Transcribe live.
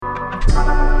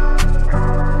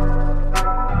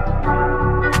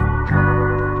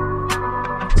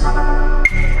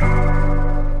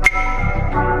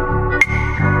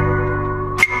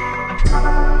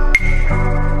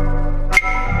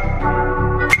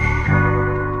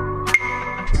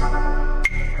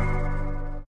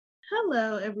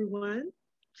Hello, everyone.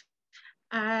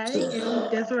 I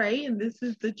am Desiree, and this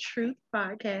is the Truth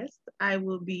Podcast. I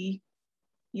will be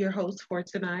your host for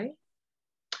tonight.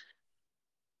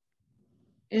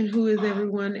 And who is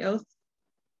everyone else?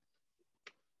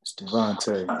 It's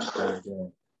Devontae. Back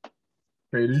again.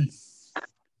 Katie.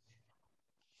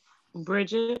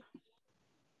 Bridget.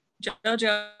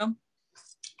 JoJo.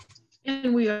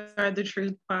 And we are the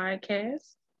Truth Podcast.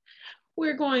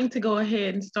 We're going to go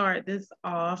ahead and start this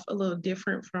off a little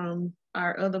different from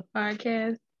our other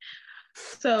podcast.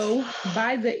 So,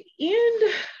 by the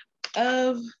end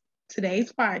of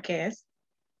today's podcast,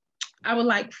 I would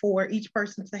like for each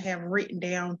person to have written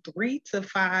down 3 to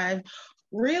 5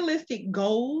 realistic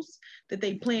goals that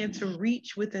they plan to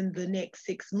reach within the next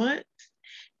 6 months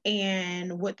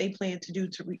and what they plan to do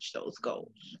to reach those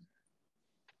goals.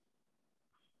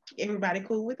 Everybody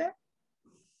cool with that?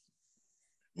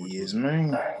 Yes,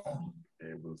 man.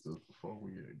 It was just before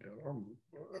we got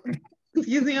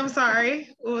Excuse me, I'm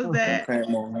sorry. What was that?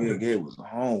 Came on here, gave us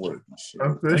homework and shit. I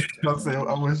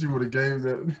wish you would have gave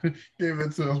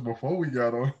that to us before we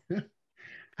got on.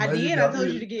 I did. I told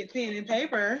you to get pen and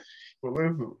paper. But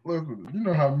listen. You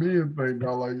know how men think,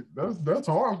 dog. Like that's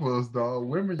hard for us, dog.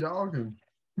 Women, y'all can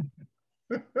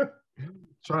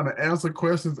trying to answer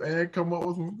questions and come up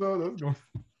with some stuff. That's gonna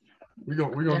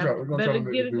we're gonna try to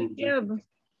make it do together.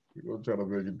 We're gonna try to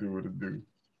make it do what it do.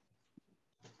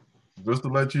 Just to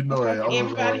let you know,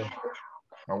 hey,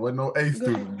 I wasn't no A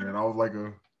student, man. I was like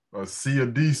a C or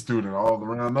D student, all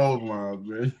around those lines,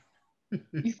 man.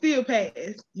 You still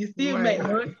passed. You still made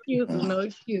it. No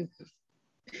excuses.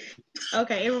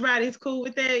 Okay, everybody's cool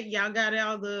with that. Y'all got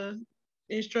all the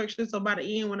instructions. So by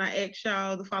the end, when I ask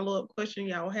y'all the follow-up question,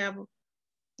 y'all have them.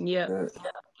 Yeah.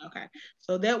 Okay.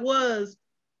 So that was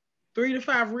 3 to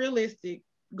 5 realistic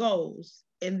goals,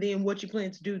 and then what you plan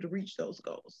to do to reach those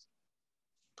goals.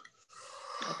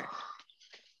 Okay.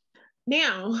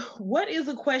 Now, what is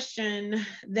a question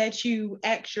that you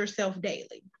ask yourself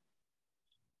daily?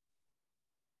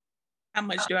 How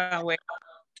much do I weigh?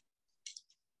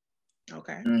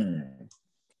 Okay. I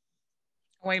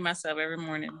weigh myself every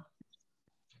morning.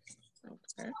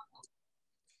 Okay.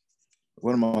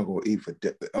 What am I gonna eat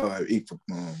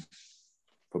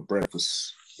for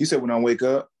breakfast? You said when I wake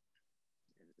up?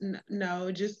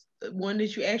 No, just one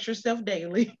that you ask yourself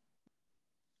daily.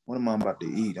 What am I about to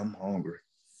eat? I'm hungry.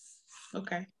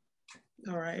 Okay.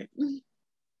 All right.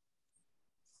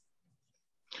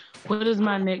 What is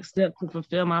my next step to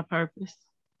fulfill my purpose?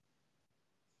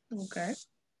 Okay.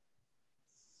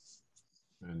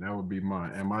 And that would be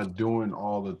mine. Am I doing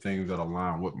all the things that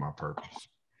align with my purpose?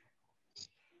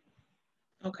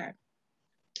 Okay.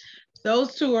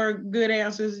 Those 2 are good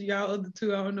answers. Y'all other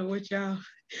 2, I don't know what y'all.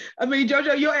 I mean,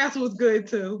 JoJo, your answer was good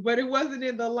too, but it wasn't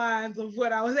in the lines of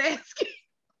what I was asking.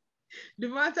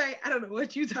 Devontae, I don't know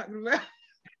what you talking about.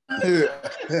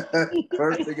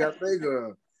 First thing I think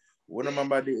of, what am I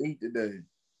about to eat today?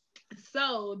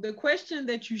 So the question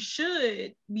that you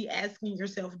should be asking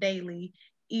yourself daily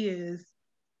is,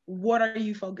 what are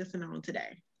you focusing on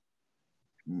today?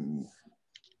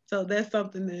 So that's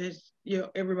something that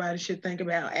everybody should think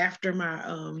about after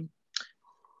my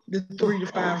the 3 to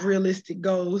 5 realistic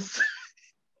goals.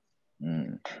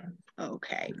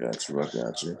 Okay.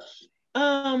 Got you.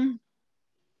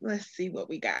 Let's see what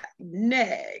we got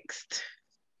next.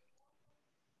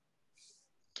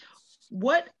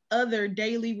 What other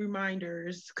daily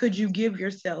reminders could you give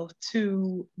yourself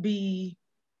to be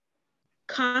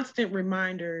constant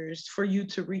reminders for you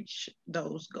to reach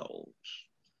those goals?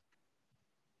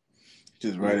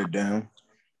 Just write it down.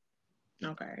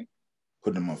 Okay.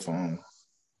 Put it in my phone.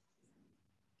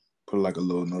 Put like a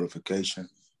little notification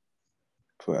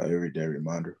for our everyday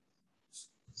reminder.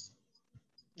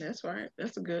 That's right.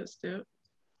 That's a good step.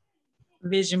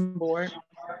 Vision board.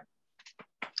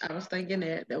 I was thinking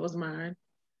that was mine.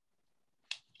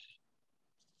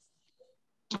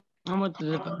 I'm with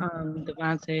the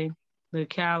Devontae, the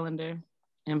calendar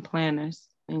and planners,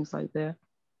 things like that.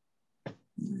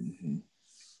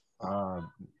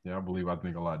 Yeah, I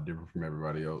think a lot different from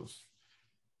everybody else.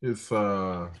 It's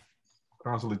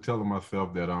constantly telling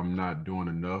myself that I'm not doing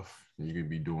enough and you can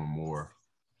be doing more.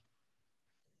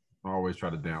 I always try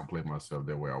to downplay myself.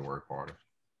 That way I work harder.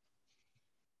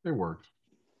 It works.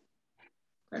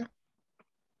 Okay.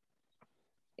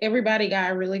 Everybody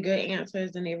got really good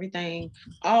answers and everything.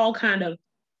 All kind of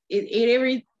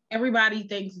everybody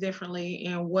thinks differently,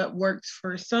 and what works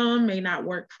for some may not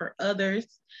work for others.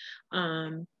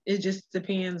 It just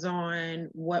depends on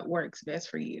what works best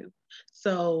for you.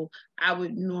 So I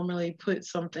would normally put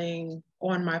something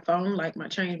on my phone, like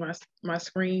change my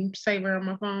screen saver on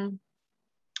my phone.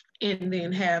 and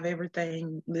then have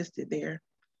everything listed there.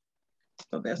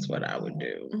 So that's what I would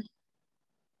do.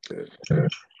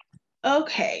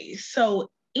 Okay, so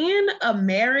in a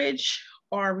marriage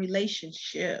or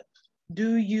relationship,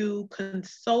 do you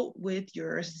consult with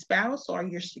your spouse or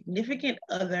your significant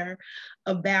other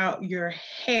about your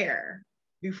hair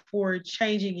before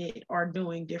changing it or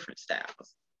doing different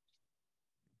styles?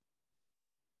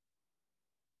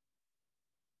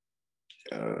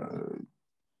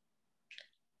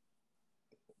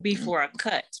 Before a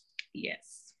cut,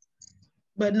 yes.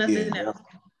 But nothing else.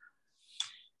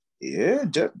 Yeah,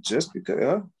 just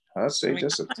because I'd say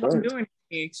just a touch. I'm doing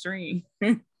the extreme.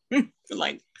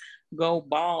 Like go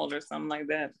bald or something like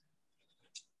that.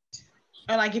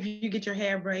 Or like if you get your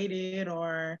hair braided,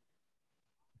 or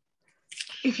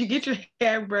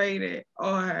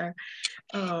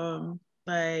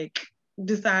like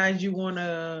decide you want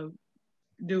to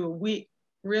do a wig.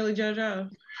 Really, JoJo?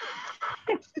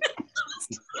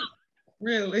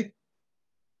 Really?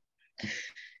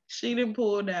 She done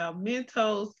pulled out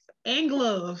Mentos and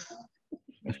gloves.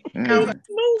 I was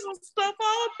losing stuff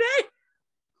all day.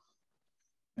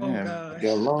 Oh gosh.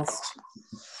 Got lost.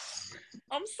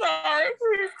 I'm sorry.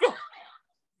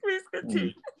 Please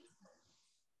continue.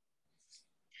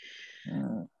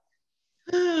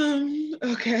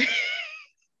 Okay.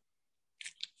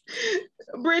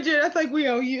 Bridget, I think we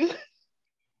owe you.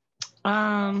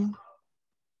 No.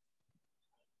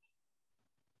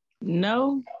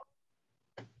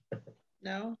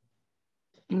 No?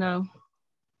 No.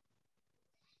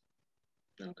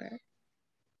 Okay.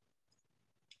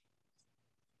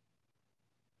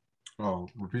 Oh,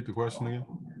 repeat the question again.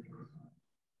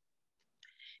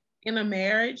 In a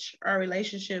marriage or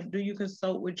relationship, do you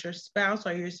consult with your spouse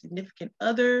or your significant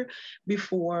other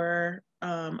before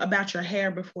about your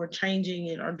hair before changing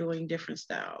it or doing different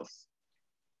styles?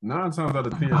 9 times out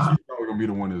of 10, she's probably gonna be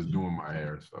the one that's doing my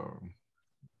hair. So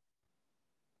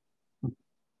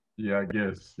yeah, I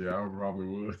guess. Yeah, I probably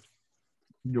would.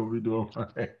 You'll be doing my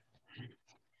hair.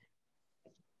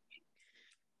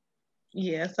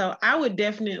 Yeah, so I would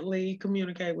definitely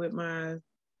communicate with my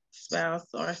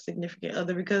spouse or significant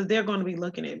other because they're going to be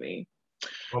looking at me.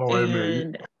 Hold on, wait a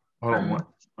minute. Hold on.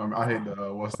 I hate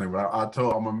the what's the name, but I'm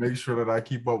gonna make sure that I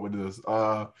keep up with this.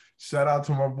 Shout out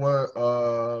to my boy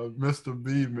Mr.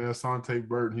 B, man, Sante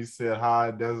Burton. He said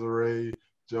hi, Desiree,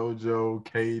 JoJo,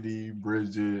 Katie,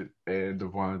 Bridget, and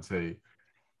Devontae.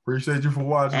 Appreciate you for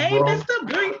watching, hey, bro. Mr.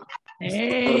 B.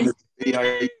 Hey.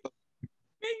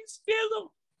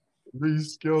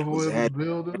 These skills in the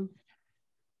building.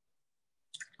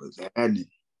 What's happening?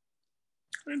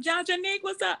 John Nick,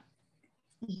 what's up?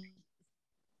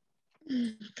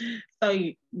 So,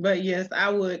 but yes, I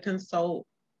would consult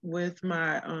with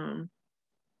my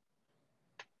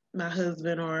my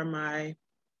husband or my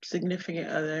significant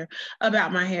other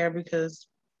about my hair because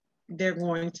they're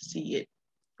going to see it,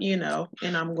 you know,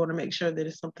 and I'm going to make sure that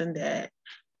it's something that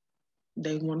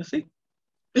they want to see.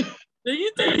 Do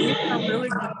you think men are really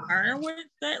concerned with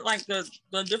that, like the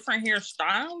different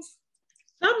hairstyles?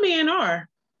 Some men are.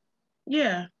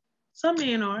 Yeah, some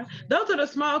men are. Those are the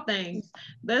small things.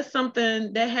 That's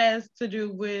something that has to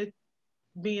do with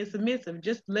being submissive,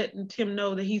 just letting Tim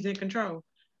know that he's in control.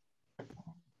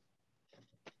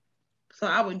 So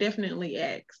I would definitely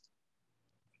ask.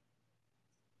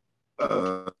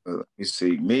 Let me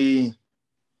see. Me,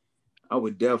 I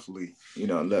would definitely,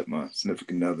 let my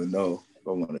significant other know if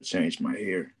I want to change my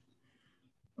hair.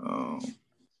 If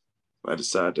I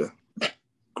decide to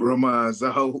grow my eyes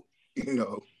out,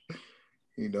 do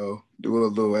a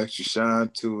little extra shine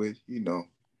to it,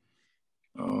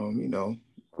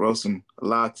 grow some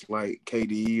locks like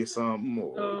KDE or something.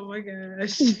 Or, oh my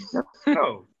gosh.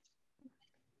 No.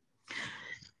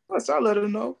 Plus, I let her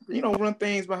know, run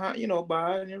things behind,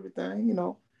 by and everything,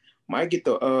 Might get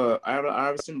the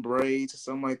Iverson braids or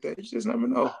something like that. You just never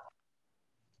know.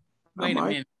 Wait a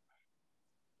minute.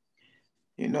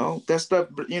 That stuff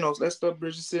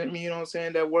Bridget sent me, you know what I'm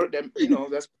saying? That work, that,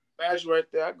 that's magic right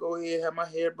there. I go ahead, have my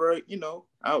hair braid,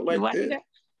 out like that.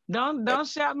 Don't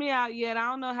shout me out yet. I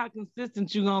don't know how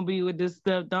consistent you're gonna be with this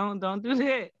stuff. Don't do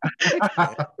that.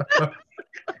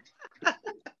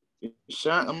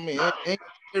 I ain't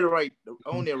right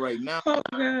on there right now. Oh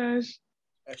gosh.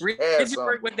 Did you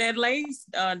work with that lace,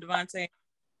 Devontae?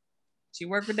 She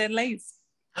worked with that lace.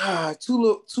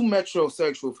 Too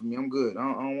metrosexual for me. I'm good. I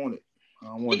don't want it.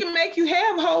 He can make you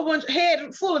have a whole bunch of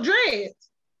head full of dreads.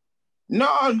 No.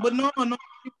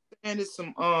 And it's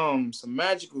some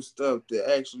magical stuff that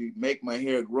actually make my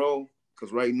hair grow.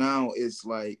 Because right now it's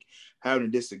like having a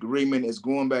disagreement. It's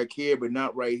going back here, but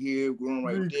not right here. Growing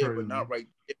right there, but not right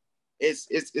there. It's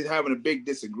having a big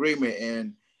disagreement,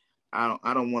 and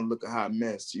I don't want to look a hot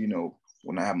mess, you know,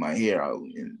 when I have my hair out,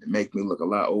 and it make me look a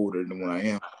lot older than when I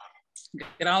am. You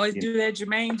can always do that,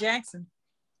 Jermaine Jackson.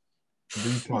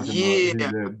 Be talking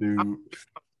about that dude.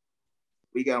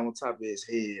 We got on top of his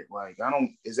head. Like,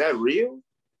 is that real?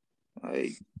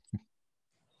 Like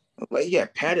he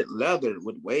got padded leather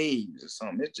with waves or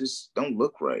something. It just don't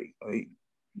look right. Like,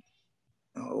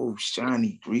 oh,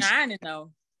 shiny, greasy. Shining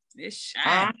though. It's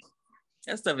shining.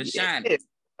 That stuff is shining.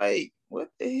 Like, what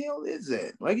the hell is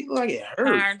that? Like, it look like it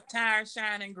hurt. Tire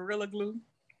shining Gorilla Glue.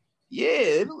 Yeah,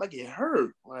 it looked like it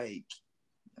hurt. Like,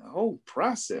 the whole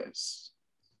process.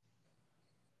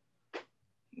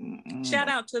 Shout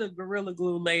out to the Gorilla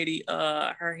Glue lady.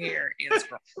 Her hair is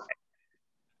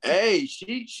Hey,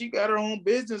 she got her own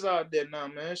business out there now,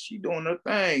 man. She doing her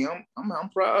thing. I'm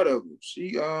proud of her.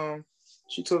 She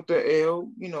took the L,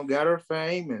 you know, got her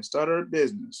fame and started her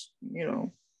business. You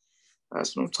know,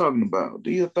 that's what I'm talking about.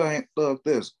 Do your thing, love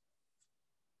this.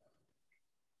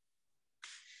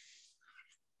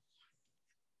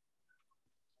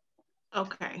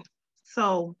 Okay,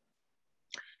 so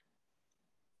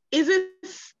is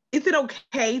it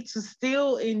okay to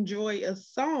still enjoy a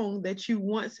song that you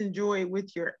once enjoyed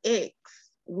with your ex,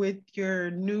 with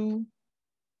your new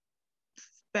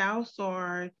spouse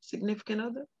or significant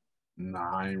other?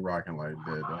 Nah, I ain't rocking like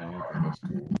that. I ain't think that's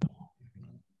cool.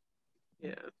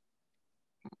 Yeah.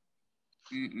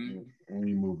 I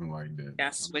ain't moving like that.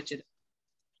 Yeah, switch it.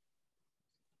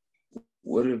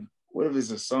 What if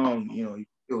it's a song, you know, you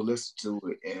still listen to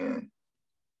it and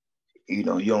you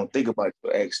know, you don't think about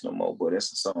your ex no more, but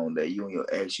it's a song that you and your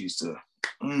ex used to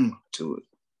it.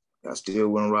 I still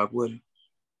want to rock with it.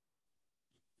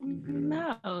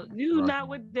 No, you not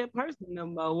with that person no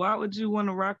more. Why would you want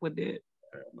to rock with it?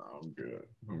 No,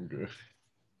 I'm good.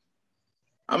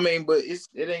 I mean, but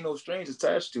it ain't no strings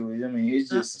attached to it. I mean, it's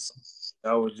just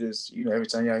I was just, you know, every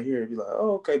time y'all hear it, be like,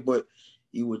 oh, okay, but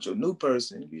you with your new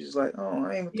person, you just like, oh,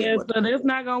 I ain't so that's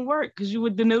not gonna work because you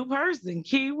with the new person.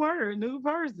 Key word, new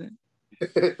person.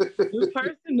 New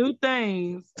person, new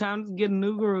things. Time to get a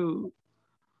new groove.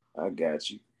 I got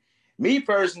you. Me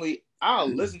personally, I'll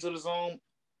listen to the song,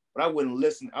 but I wouldn't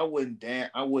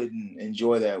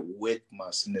enjoy that with my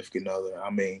significant other.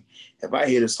 I mean, if I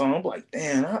hear the song, I'm like,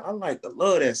 damn, I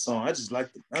love that song. I just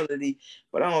like the melody,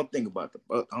 but I don't think about the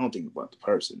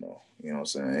person though. You know what I'm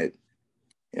saying? It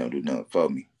don't do nothing for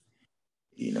me.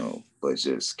 You know, but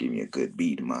just give me a good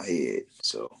beat in my head.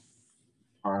 So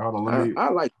all right, hold on.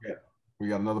 I like that. We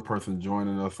got another person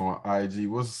joining us on IG.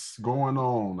 What's going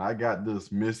on? I got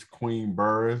this Miss Queen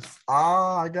Burris.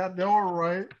 I got that all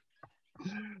right.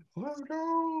 Let's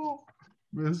go.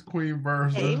 Miss Queen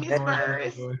Burris. Hey, Miss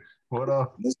Burris. What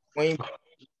up? Miss Queen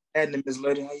and Miss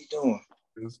Lady, how you doing?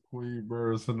 Miss Queen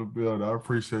Burris in the building. I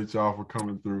appreciate y'all for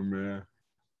coming through, man.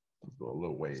 Let's go a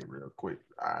little wave real quick.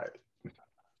 All right.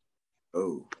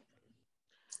 Oh.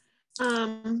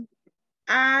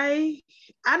 I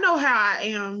know how I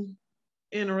am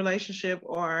in a relationship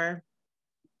or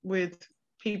with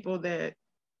people that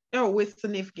with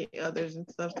significant others and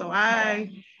stuff. So I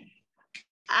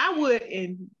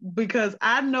wouldn't, because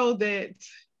I know that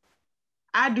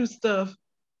I do stuff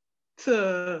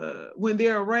to when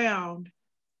they're around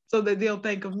so that they'll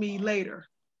think of me later.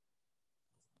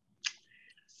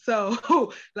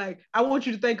 So like, I want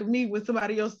you to think of me when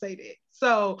somebody else say that.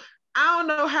 So I don't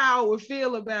know how I would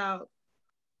feel about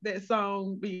that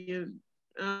song being,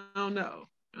 I don't know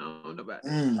about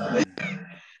it.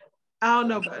 I don't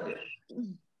know about it.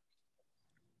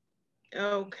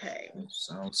 Okay.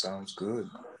 Sounds good.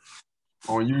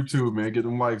 On YouTube, man, get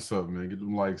them likes up, man. Get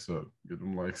them likes up. Get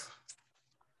them likes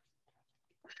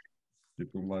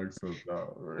up,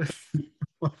 dog.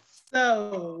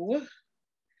 So,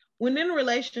 when in a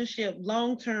relationship,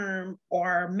 long term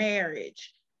or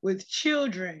marriage with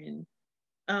children,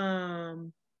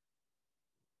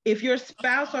 if your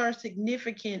spouse or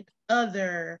significant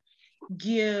other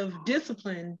give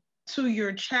discipline to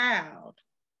your child,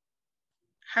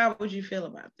 how would you feel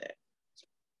about that?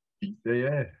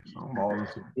 Yeah, I'm all in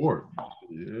support.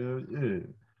 Yeah.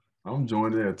 I'm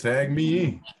joining there. Tag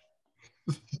me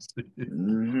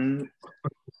in.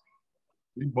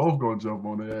 We both gonna jump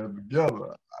on the ass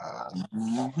together.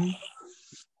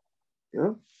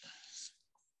 Yep.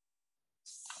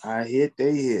 I hit,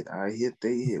 they hit.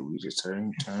 We just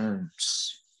turn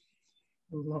turns.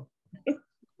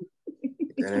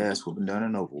 That ass whooping done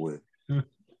and over with.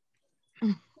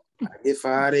 I get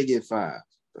 5, they get 5.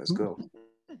 Let's go.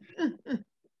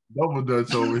 Double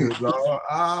Dutch over here,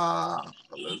 dog.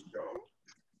 Let's go.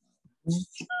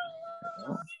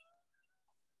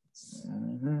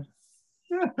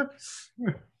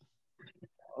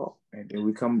 Oh, and and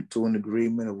we come to an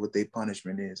agreement of what their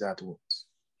punishment is afterwards.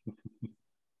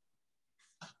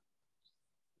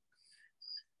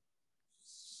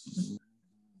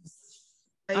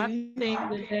 I think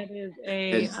that is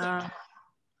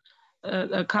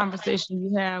a conversation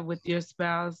you have with your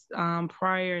spouse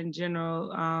prior in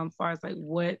general, as far as like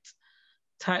what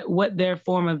their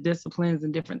form of disciplines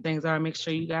and different things are. Make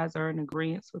sure you guys are in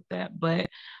agreement with that. But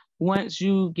once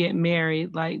you get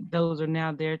married, like those are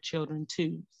now their children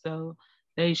too. So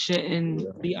they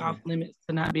shouldn't be off limits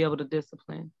to not be able to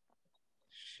discipline.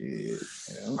 Shit.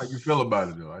 Yeah. How you feel about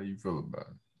it though? How you feel about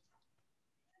it?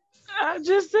 I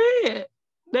just said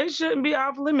they shouldn't be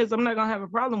off limits. I'm not gonna have a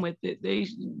problem with it.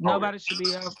 Nobody should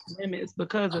be off limits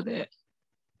because of that.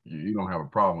 You don't have a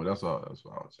problem with it. That's all I was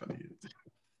trying to get.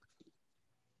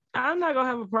 I'm not gonna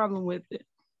have a problem with it.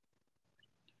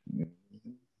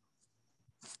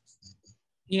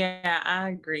 Yeah, I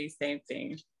agree. Same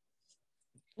thing.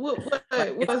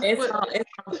 It's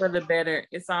all for the better.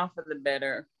 It's all for the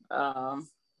better.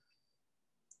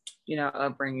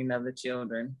 Upbringing of the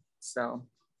children. So.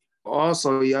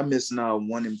 Also, y'all missing out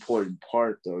one important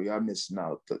part though. Y'all missing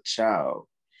out the child.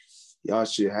 Y'all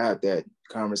should have that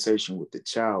conversation with the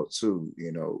child too.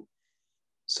 You know,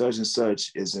 such and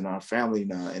such is in our family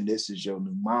now, and this is your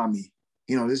new mommy.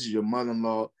 You know, this is your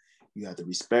mother-in-law. You have to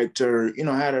respect her. You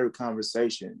know, have that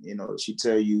conversation. You know, she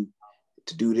tell you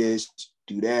to do this,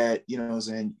 do that. You know what I'm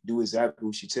saying? Do exactly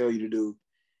what she tell you to do.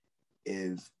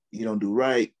 If you don't do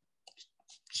right,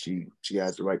 she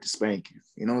has the right to spank you.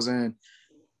 You know what I'm saying?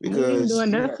 Because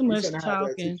doing that too much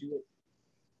talking.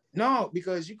 No,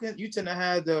 because you tend to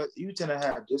have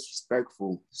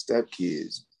disrespectful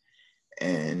stepkids,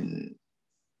 and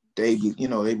they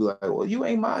be like, well, you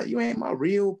ain't my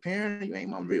real parent, you ain't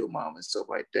my real mom, and stuff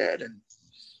like that. And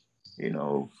you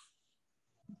know,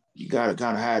 you gotta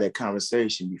kind of have that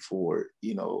conversation before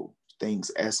things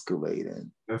escalate.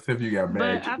 And that's if you got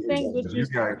bad kids. If you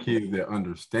got kids that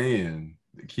understand,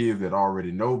 the kids that already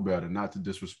know better, not to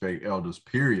disrespect elders,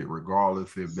 period,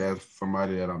 regardless if that's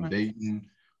somebody that I'm dating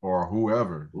or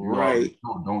whoever. Right.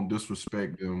 Don't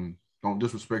disrespect them. Don't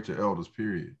disrespect your elders,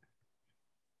 period.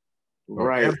 So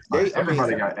right.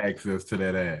 Everybody got access to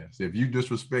that ass. If you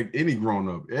disrespect any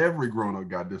grown-up, every grown-up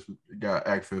got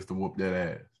access to whoop that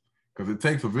ass. Because it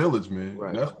takes a village, man.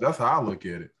 Right. That's how I look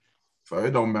at it. So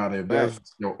it don't matter if that's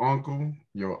your uncle,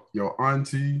 your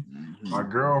auntie, my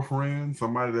girlfriend,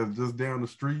 somebody that's just down the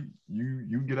street.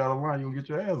 You get out of line, you'll get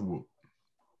your ass whooped.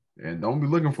 And don't be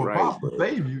looking for Pop to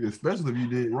save you, especially if you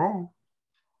did wrong.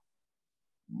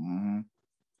 Mm-hmm.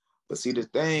 But see, the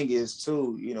thing is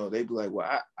too, they be like,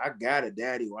 well, I got a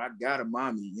daddy or I got a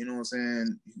mommy. You know what I'm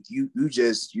saying? You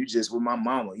just with my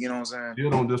mama. You know what I'm saying?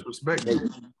 Still don't disrespect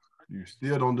them. You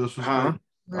still don't disrespect. Huh?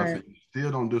 I said you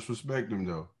still don't disrespect them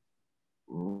though.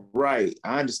 Right.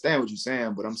 I understand what you're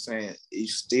saying, but I'm saying you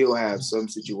still have some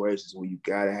situations where you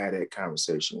gotta have that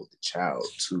conversation with the child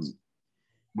too.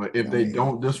 But if they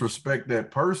don't disrespect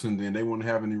that person, then they wouldn't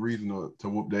have any reason to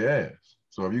whoop their ass.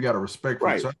 So if you got a respect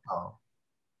for the child.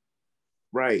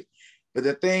 Right. But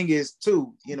the thing is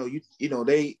too,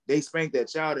 they spank that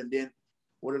child, and then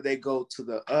what if they go to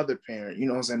the other parent? You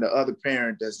know what I'm saying? The other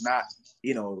parent that's not,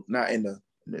 not in the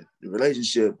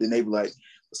relationship, then they be like,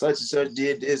 such and such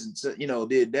did this and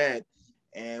did that.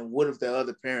 And what if the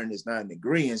other parent is not in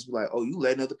agreement? Be like, oh, you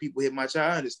letting other people hit my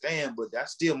child? I understand, but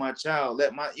that's still my child.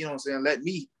 Let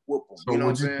me whoop them. So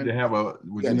would you need to have a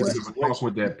talk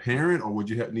with that parent, or would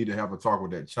you need to have a talk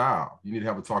with that child? You need to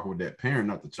have a talk with that parent,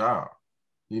 not the child.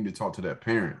 You need to talk to that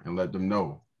parent and let them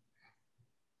know.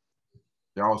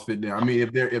 Y'all sit down. I mean,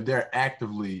 if they're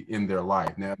actively in their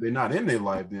life. Now, if they're not in their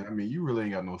life, then you really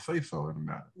ain't got no say so in the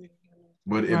matter.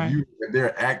 But if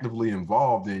they're actively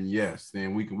involved, then yes,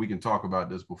 then we can talk about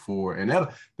this before, and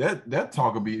that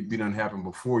talk will be done happen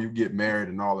before you get married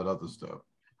and all that other stuff.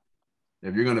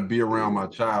 If you're gonna be around my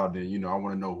child, then I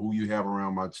want to know who you have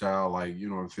around my child, like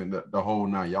what I'm saying, the whole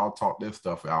night. Y'all talk this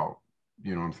stuff out,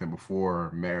 what I'm saying,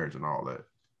 before marriage and all that.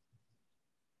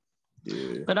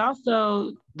 Yeah. But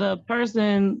also the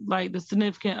person, like the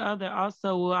significant other,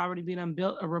 also will already be done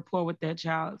built a rapport with that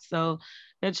child. So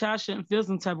that child shouldn't feel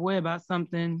some type of way about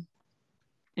something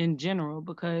in general,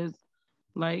 because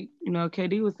like,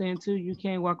 KD was saying too, you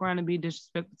can't walk around and be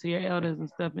disrespectful to your elders and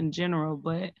stuff in general.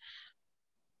 But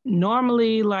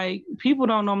normally, like, people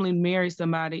don't normally marry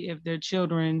somebody if their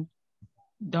children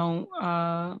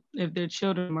are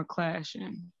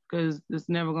clashing, because it's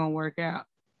never gonna work out.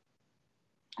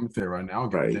 I'm gonna say right now, I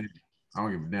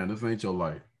don't give a damn. This ain't your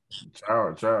life.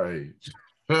 Child age.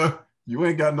 You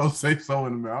ain't got no say so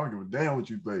in the matter. I don't give a damn what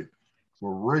you think.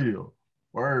 For real.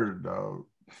 Word, dog.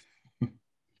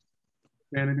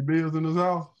 Paying any bills in this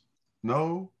house?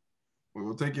 No?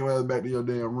 We'll take your ass back to your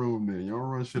damn room then. You don't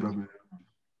run shit up in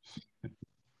here.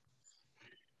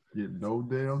 Get no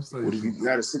damn say. What if you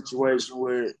got a situation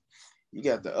where you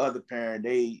got the other parent,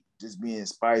 they just being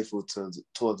spiteful towards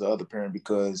the other parent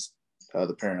because the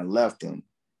other parent left them.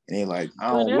 And they like,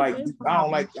 I don't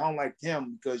like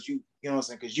him because you know what I'm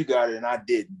saying, because you got it and I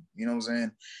didn't. You know what I'm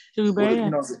saying? Too bad. You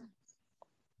know,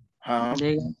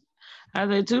 I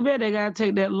say, too bad they gotta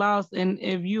take that loss. And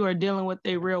if you are dealing with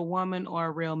a real woman or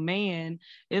a real man,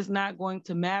 it's not going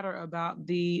to matter about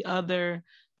the other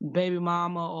baby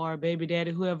mama or baby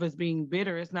daddy, whoever's being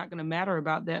bitter. It's not gonna matter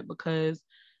about that because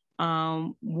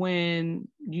when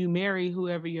you marry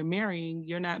whoever you're marrying,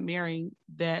 you're not marrying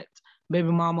that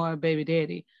baby mama or baby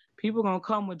daddy. People gonna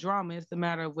come with drama. It's a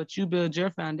matter of what you build your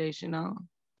foundation on.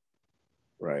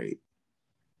 Right.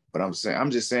 But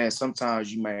I'm just saying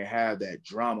sometimes you may have that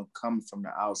drama coming from the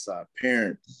outside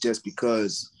parent just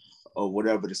because of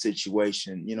whatever the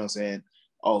situation, you know what I'm saying?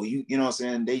 Oh, you know what I'm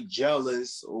saying? They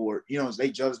jealous or, you know, they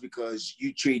jealous because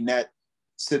you treating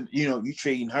you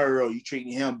treating her or you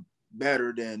treating him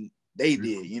better than they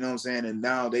did, you know what I'm saying? And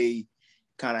now they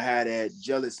kind of had that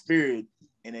jealous spirit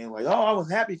and they like, oh, I was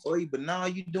happy for you, but now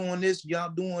you doing this, y'all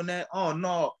doing that. Oh,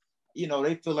 no, you know,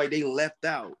 they feel like they left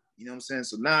out. You know what I'm saying?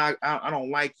 So now I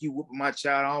don't like you whooping my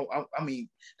child. I mean,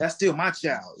 that's still my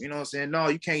child. You know what I'm saying? No,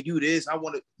 you can't do this. I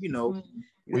want to, you know.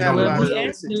 If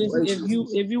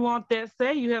you want that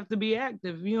say, you have to be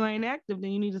active. If you ain't active, then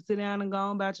you need to sit down and go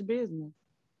on about your business.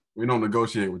 We don't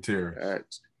negotiate with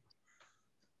terrorists.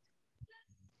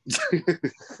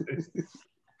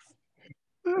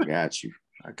 I got you.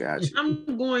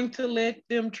 I'm going to let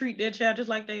them treat their child just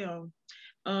like they own.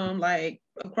 Like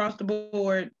across the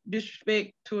board,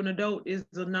 disrespect to an adult is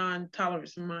a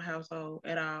non-tolerance in my household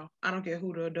at all. I don't care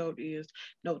who the adult is.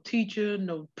 No teacher,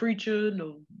 no preacher,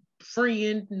 no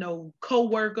friend, no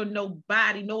co-worker,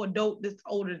 nobody, no adult that's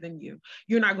older than you.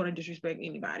 You're not going to disrespect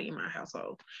anybody in my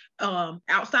household.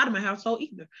 Outside of my household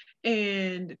either.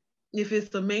 And if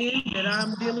it's a man that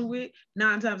I'm dealing with,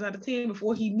 9 times out of 10,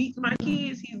 before he meets my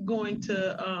kids, he's going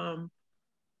to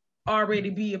already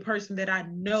be a person that I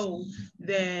know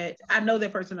that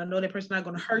person not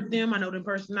going to hurt them. I know that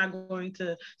person not going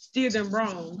to steer them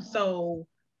wrong. So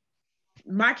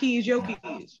my kids, your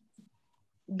kids,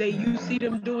 you see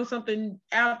them doing something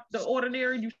out the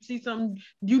ordinary, you see something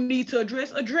you need to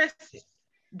address it.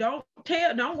 Don't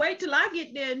wait till I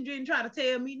get there and try to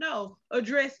tell me no.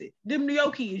 Address it. Them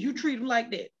your kids, you treat them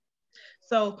like that.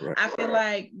 So I feel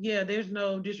like, yeah, there's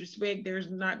no disrespect.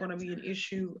 There's not going to be an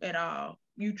issue at all.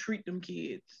 You treat them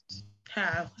kids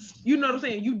how, you know what I'm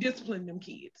saying? You discipline them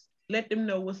kids. Let them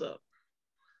know what's up.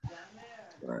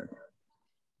 Right.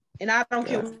 And I don't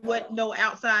care what no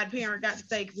outside parent got to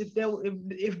say, because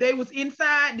if they was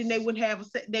inside, then they wouldn't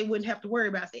have to worry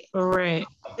about that. Right.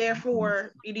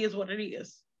 Therefore, it is what it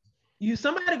is.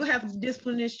 Somebody gonna have to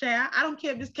discipline this child. I don't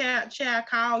care if this child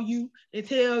call you and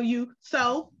tell you.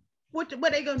 So what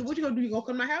they gonna do? What you gonna do? You gonna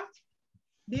come to my house?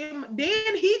 Then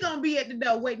he gonna be at the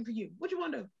door waiting for you. What you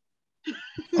wanna do?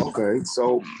 Okay,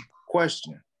 so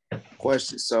question.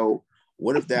 So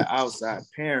what if that outside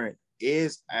parent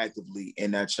is actively in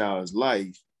that child's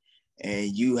life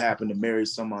and you happen to marry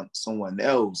someone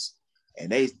else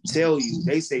and they tell you,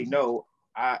 they say no,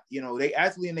 they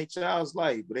actively in their child's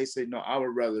life, but they say no, I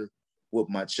would rather whoop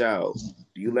my child.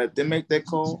 Do you let them make that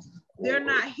call? They're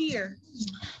not here.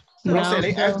 No, I'm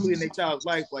saying they actively in their child's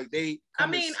life, like they I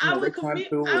would come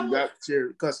through and got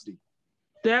shared custody.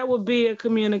 That would be a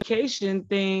communication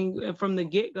thing from the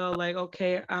get-go. Like,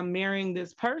 okay, I'm marrying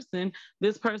this person.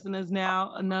 This person is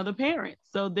now another parent.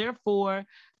 So therefore,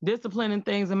 disciplining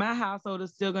things in my household is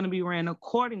still going to be ran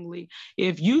accordingly.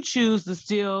 If you choose to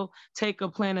still take a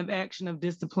plan of action of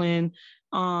discipline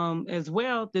as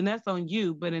well, then that's on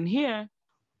you. But in here,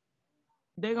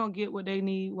 they're going to get what they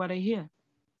need while they're here.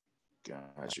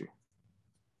 Got you.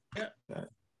 Yep.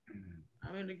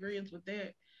 I'm in agreement with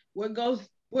that. What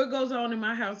goes on in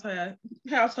my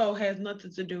household has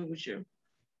nothing to do with you.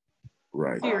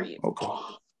 Right. Period. Okay.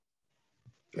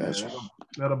 Gotcha.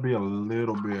 That'll be a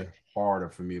little bit harder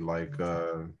for me. Like, you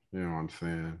know what I'm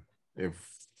saying? If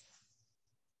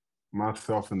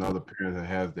myself and the other parents that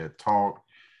has that talk,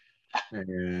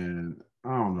 and I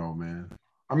don't know, man.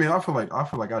 I mean, I feel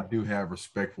like I do have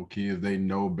respectful kids. They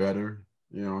know better.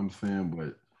 You know what I'm saying?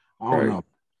 But I don't know.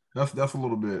 That's a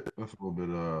little bit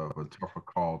of a tougher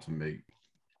call to make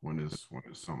when it's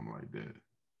something like that.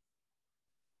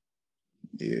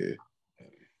 Yeah.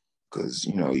 Because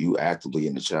you actively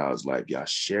in the child's life, y'all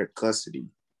share custody.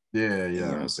 Yeah. You know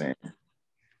what I'm saying?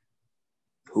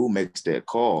 Who makes that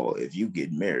call if you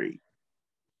get married?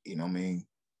 You know what I mean?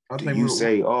 I Do think you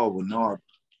say, oh, well, no,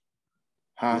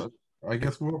 huh? I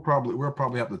guess we'll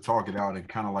probably have to talk it out and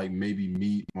kind of like maybe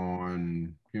meet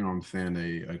on, you know what I'm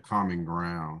saying, a common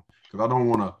ground. Because I don't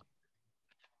want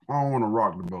to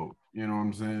rock the boat. You know what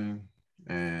I'm saying?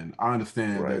 And I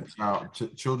understand Right.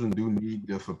 that children do need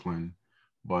discipline,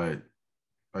 but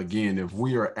again, if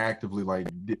we are actively like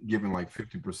giving like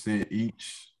 50%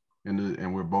 each,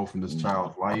 and we're both in this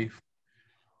child's life,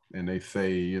 and they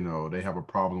say, you know, they have a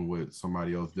problem with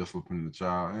somebody else disciplining the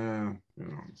child, you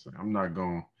know what I'm saying? I'm not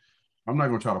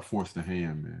gonna try to force the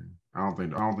hand, man. I don't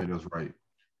think that's right.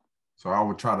 So I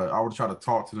would try to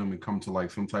talk to them and come to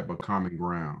like some type of common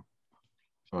ground.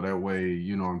 So that way,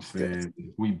 you know what I'm saying,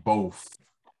 we both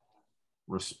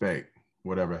respect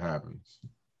whatever happens.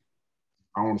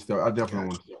 I definitely don't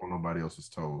want to step on nobody else's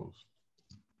toes.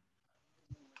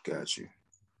 Got you.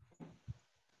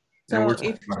 So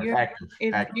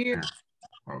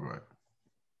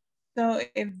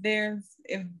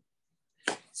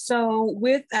so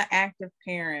with an active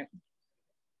parent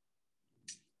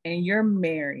and you're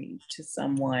married to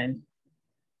someone,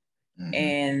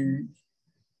 and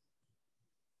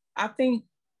I think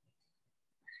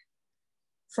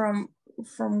from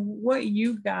what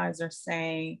you guys are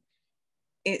saying,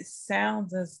 it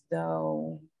sounds as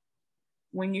though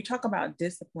when you talk about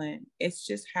discipline, it's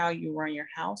just how you run your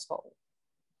household.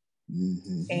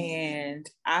 And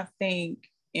I think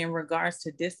in regards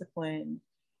to discipline,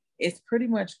 it's pretty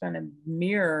much going to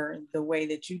mirror the way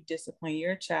that you discipline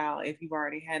your child if you've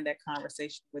already had that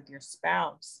conversation with your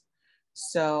spouse.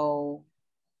 So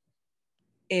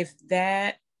if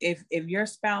your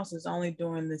spouse is only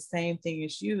doing the same thing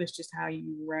as you, it's just how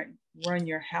you run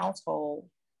your household.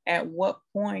 At what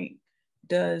point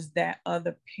does that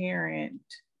other parent,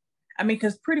 I mean,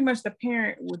 because pretty much the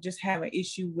parent would just have an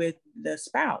issue with the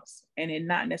spouse and it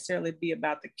not necessarily be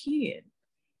about the kid.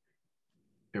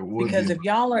 Because if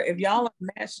y'all are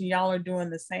matched and y'all are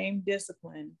doing the same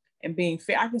discipline and being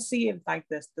fair, I can see if like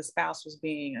the spouse was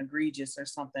being egregious or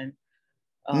something,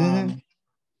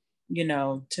 you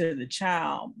know, to the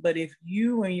child. But if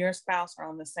you and your spouse are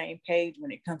on the same page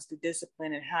when it comes to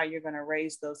discipline and how you're going to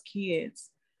raise those kids,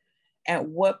 at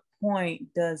what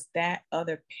point does that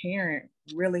other parent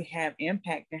really have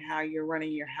impact in how you're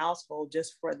running your household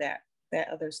just for that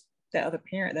other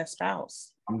parent, that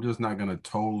spouse? I'm just not gonna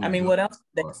totally. I mean, what else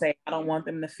did they say? I don't want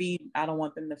them to feed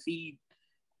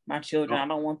my children. I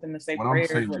don't want them to say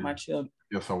prayers with my children.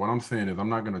 Yeah. So what I'm saying is, I'm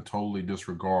not gonna totally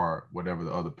disregard whatever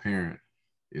the other parent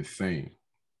is saying.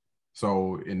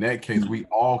 So in that case, we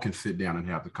all can sit down and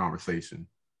have the conversation.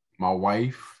 My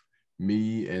wife,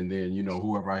 me, and then, you know,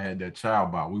 whoever I had that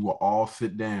child by, we will all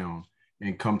sit down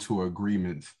and come to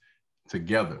agreements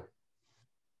together.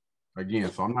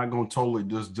 Again, so I'm not going to totally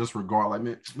just disregard, like,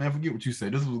 man, forget what you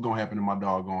said. This is what's going to happen in my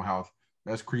doggone house.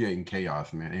 That's creating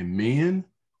chaos, man. And men,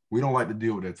 we don't like to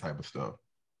deal with that type of stuff.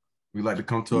 We like to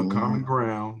come to a common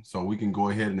ground so we can go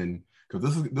ahead and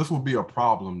because this will be a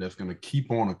problem that's going to keep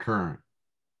on occurring.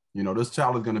 You know, this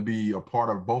child is going to be a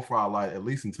part of both our lives, at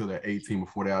least until they're 18,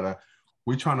 before they're out.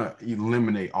 We're trying to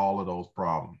eliminate all of those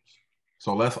problems.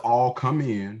 So let's all come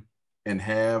in and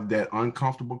have that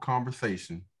uncomfortable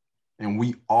conversation, and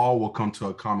we all will come to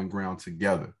a common ground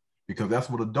together, because that's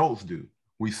what adults do.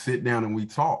 We sit down and we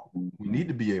talk. We need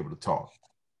to be able to talk,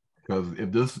 because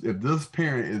if this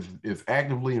parent is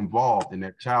actively involved in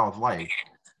that child's life,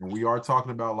 and we are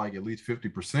talking about like at least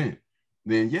 50%,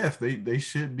 then yes, they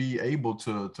should be able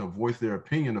to voice their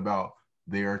opinion about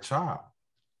their child.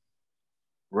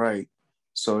 Right.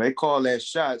 So they call that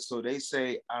shot. So they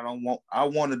say, I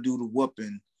want to do the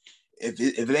whooping. If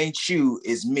it ain't you,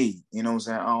 it's me. You know what I'm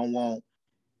saying? I don't want,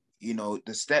 you know,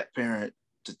 the step parent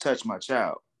to touch my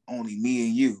child. Only me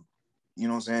and you. You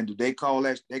know what I'm saying? Do they call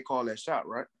that shot,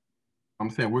 right? I'm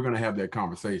saying we're gonna have that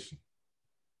conversation.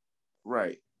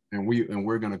 Right. And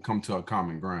we're gonna come to a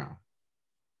common ground.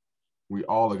 We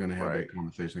all are gonna have that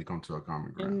conversation and come to a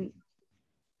common ground.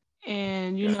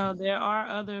 And you know, there are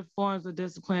other forms of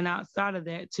discipline outside of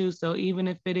that too. So even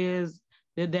if it is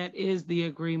that is the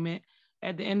agreement,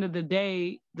 at the end of the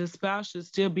day, the spouse should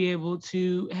still be able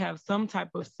to have some type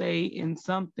of say in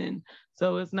something.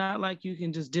 So it's not like you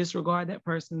can just disregard that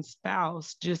person's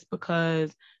spouse just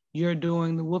because you're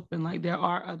doing the whooping. Like, there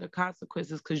are other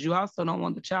consequences, because you also don't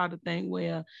want the child to think,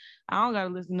 well, I don't got to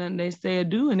listen to nothing they say or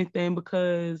do anything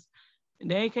because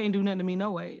they can't do nothing to me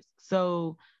no ways.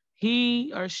 So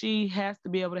he or she has to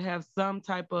be able to have some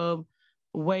type of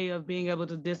way of being able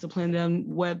to discipline them,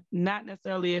 what not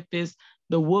necessarily if it's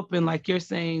the whooping like you're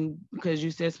saying, because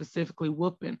you said specifically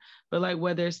whooping, but like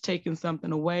whether it's taking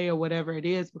something away or whatever it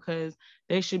is, because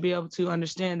they should be able to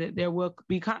understand that there will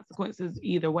be consequences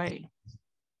either way.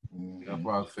 That's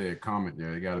why I said comment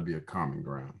there. It got to be a common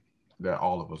ground that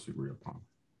all of us agree upon.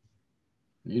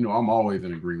 You know, I'm always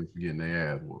in agreement with getting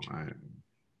their ass whooped. I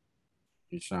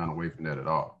ain't shying away from that at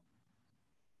all.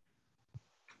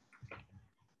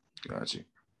 Got you.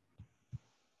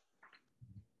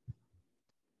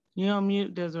 You're on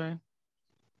mute, Desiree.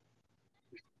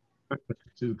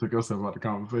 She took us out of the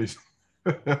conversation.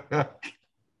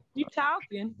 You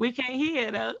talking? We can't hear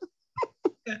it.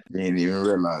 You didn't even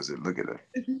realize it. Look at her.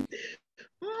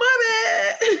 My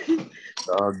bad.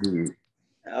 All good.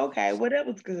 Okay, well, that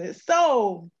was good.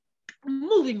 So,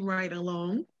 moving right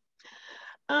along.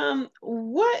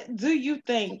 What do you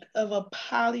think of a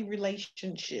poly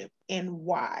relationship and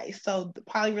why? So the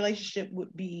poly relationship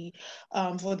would be,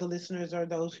 for the listeners or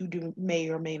those who may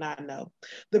or may not know,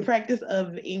 the practice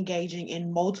of engaging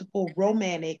in multiple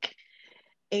romantic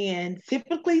and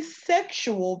typically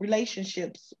sexual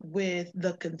relationships with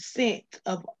the consent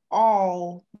of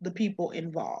all the people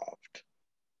involved.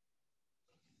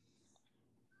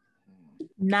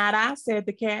 Not I, said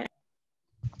the cat.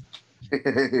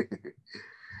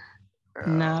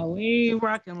 Nah, we ain't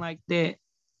rocking like that.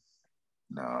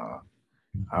 Nah,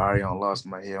 I already lost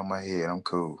my head on my head. I'm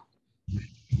cool.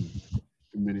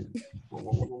 A minute. What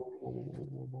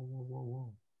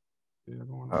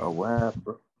happened,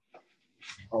 bro?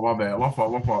 Oh, my bad. My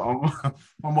fault.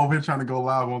 I'm over here trying to go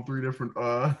live on 3 different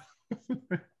trying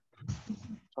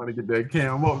to get that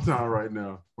cam up time right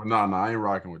now. But nah, I ain't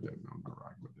rocking with that. No, I'm not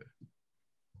rocking with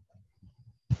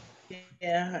that.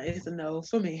 Yeah, it's a no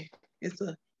for me.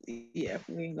 Yeah,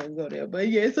 we ain't gonna go there, but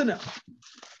yeah, it's a no.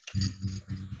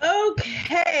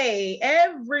 Okay,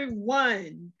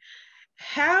 everyone,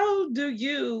 how do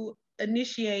you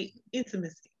initiate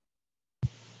intimacy?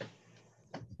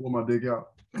 Pull my dick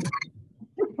out.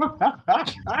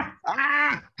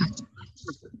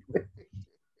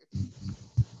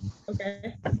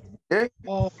 Okay.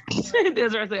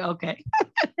 Desiree say okay.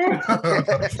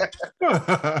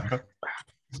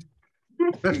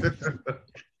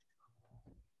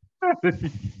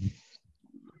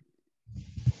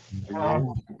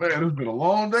 Oh, man, it's been a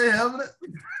long day, hasn't it?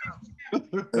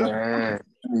 Right.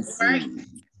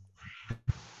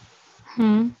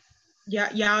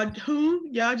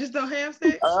 Y'all just don't have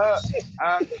sex?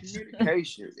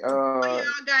 Communication. Y'all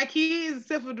got kids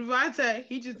except for Devontae.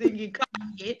 He just didn't get caught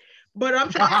yet. But I'm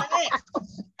trying to ask.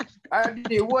 I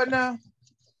did what now?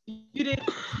 You didn't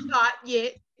caught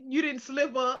yet. You didn't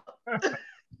slip up.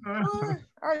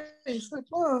 I didn't slip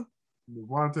up.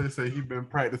 Devontae say he been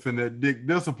practicing that dick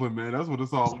discipline, man. That's what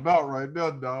it's all about right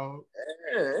there, dog.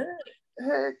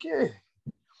 Heck yeah.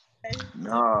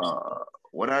 Nah,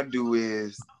 what I do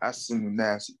is I send them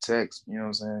nasty text, you know what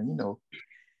I'm saying? You know,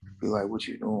 be like, what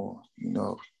you doing? You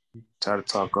know, try to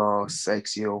talk all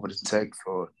sexy over the text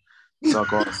or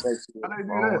talk all sexy over the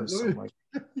phone or something like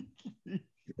that. You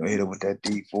know, hit it with that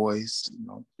deep voice, you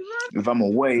know. If I'm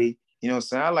away, you know what I'm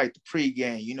saying? I like the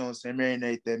pregame, you know what I'm saying?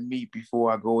 Marinate that meat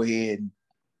before I go ahead and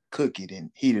cook it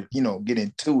and heat it, you know, get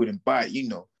into it and bite, you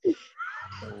know.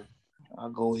 So I'll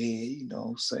go ahead, you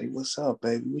know, say, what's up,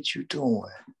 baby? What you doing?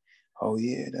 Oh,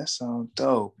 yeah, that sounds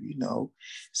dope, you know.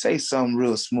 Say something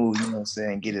real smooth, you know what I'm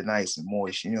saying? Get it nice and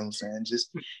moist, you know what I'm saying?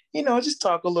 Just, you know, just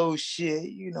talk a little shit,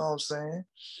 you know what I'm saying?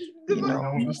 You know,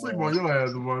 I'm gonna sleep on your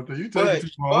ass, Devontae. You take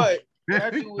it too long. But what I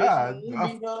do is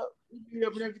we meet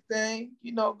up and everything,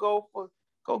 you know, go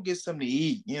get something to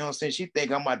eat. You know what I'm saying? She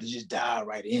think I'm about to just dive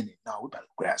right in it. No, we about to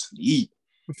grab something to eat.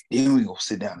 Then we gonna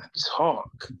sit down and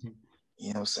talk.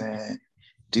 You know what I'm saying?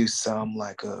 Do something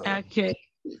like a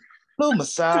little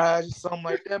massage or something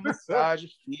like that. Massage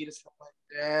your feet or something like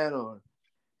that. Or,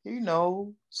 you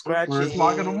know, scratch your head. 3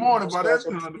 o'clock in the morning by that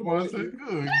time.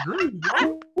 Good grief.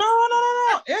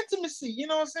 No. Intimacy. You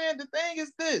know what I'm saying? The thing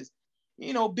is this.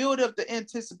 You know, build up the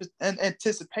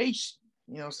anticipation.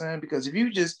 You know what I'm saying? Because if you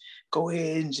just go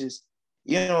ahead and just,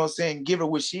 you know what I'm saying, give her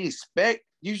what she expect,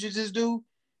 you should just do,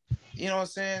 you know what I'm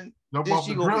saying? Then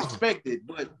she gonna respect it,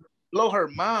 but blow her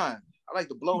mind. I like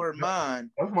to blow her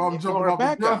mind. That's why I'm jumping off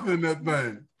the dresser in that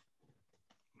thing.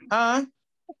 Huh?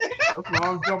 That's why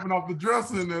I'm jumping off the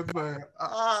dresser in that thing.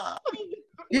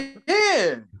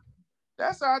 Yeah.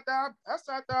 That's after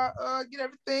I get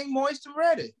everything moist and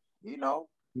ready, you know.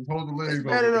 Hold the legs it's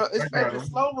better to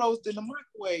slow roast in the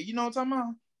microwave. You know what I'm talking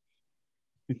about?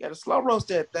 You got to slow roast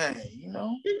that thing, you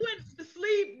know? She went to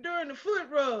sleep during the foot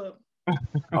rub.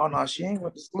 Oh, no, she ain't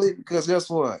went to sleep because guess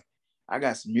what? I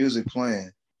got some music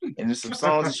playing. And there's some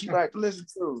songs that she like to listen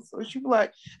to. So she be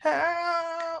like,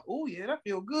 oh yeah, that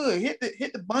feel good. Hit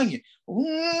the bunion.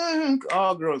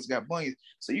 All girls got bunions.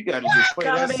 So you gotta just play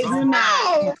that song.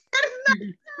 No.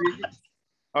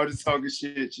 I was just talking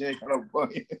shit. She ain't got no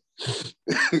bunion.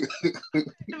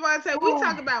 Devontae, we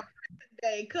talk about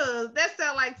day because that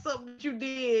sounds like something that you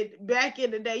did back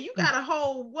in the day. You got a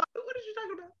whole what is you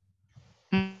talking about?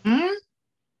 Mm-hmm.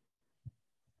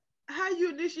 How you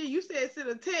initiate? You said send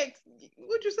a text.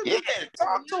 What you said? Yeah,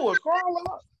 talk to her, call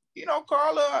her.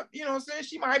 Call her. You know what I'm saying?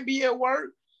 She might be at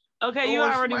work. Okay, you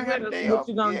already with us. What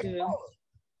you gonna do?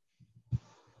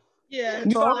 Yeah,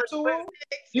 talk to her.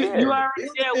 You already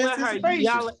there with her.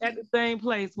 Y'all at the same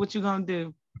place. What you gonna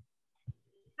do?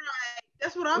 Right.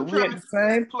 That's what I'm trying. At the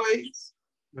same place.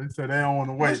 They said they don't want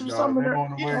to wait, y'all. They don't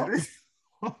want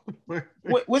to wait.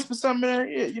 Whisper something in her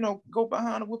ear. Go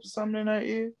behind her, whisper something in her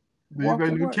ear. These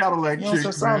they new Cadillac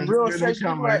chicks, man. Real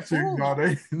Cadillac chicks, y'all.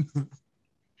 They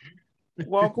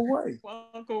walk away.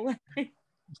 Walk away.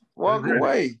 Walk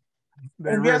away.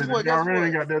 And guess what? Y'all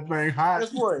really got that thing hot.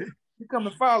 Guess what? She come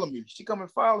and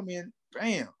follow me. And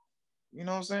bam. You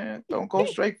know what I'm saying? Don't go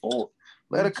straight forward.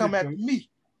 Let her come after me.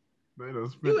 They done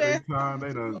spent their time.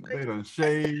 They done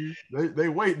shaved. They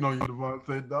waiting on you,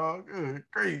 Devontae, dog. Good,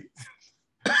 great.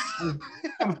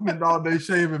 I spent all day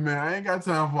shaving, man. I ain't got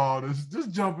time for all this.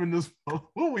 Just jump in this.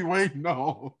 What we waiting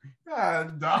on?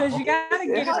 God, dog. Because you gotta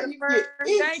get it the first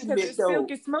day because it's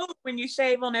silky smooth when you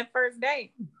shave on that first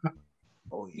day.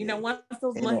 Oh, yeah. Once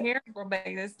those little hairs grow back,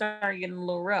 they start getting a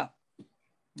little rough.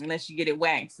 Unless you get it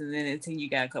waxed, and then until you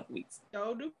got a couple weeks.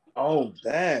 Oh,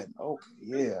 that. Oh,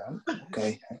 yeah.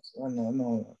 Okay. I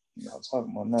know. I'm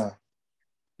talking about now.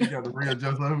 You got to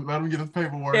readjust. Let him get his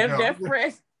paperwork out.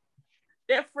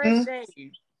 That fresh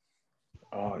day.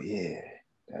 Oh, yeah.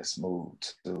 That's smooth,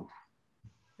 too.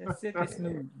 That's silky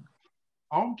smooth.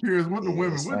 I'm curious what the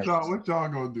women, what y'all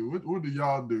gonna do? What do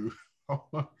y'all do?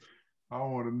 I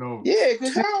want to know. Yeah,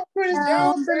 because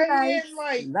y'all saying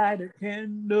like light a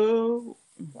candle.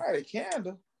 Light a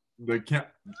candle.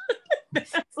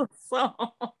 That's a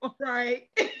song. Right.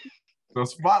 The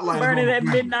spotlight burning at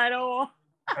midnight oil.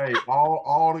 Hey, I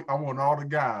want all the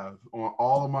guys on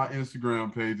all of my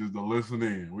Instagram pages to listen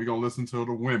in. We're gonna listen to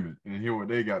the women and hear what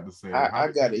they got to say. I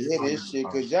gotta hear this shit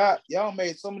because y'all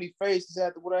made so many faces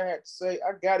after what I had to say.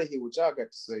 I gotta hear what y'all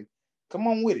got to say. Come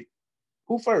on with it.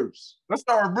 Who first? Let's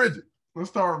start with Bridget. Let's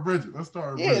start with Bridget. Let's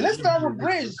start with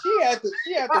Bridget.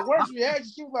 She had the worst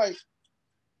reaction. She was like,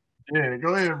 yeah,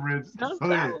 go ahead, Bridget. Don't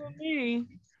start with me.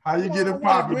 How you get it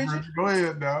popping, Bridget? Go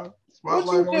ahead now.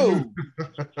 Spotlight what you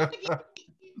do?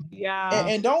 Yeah.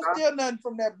 And don't steal nothing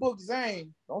from that book,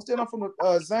 Zane. Don't steal nothing from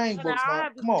the Zane books. I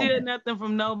have to steal nothing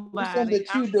from nobody. Something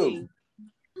that you do.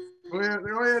 Go ahead,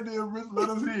 dear Bridget. Let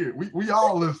us hear it. We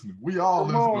all listening. We all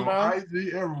listening on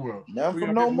IG everywhere. Nothing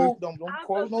from no move. Don't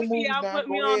quote no movies now. Y'all put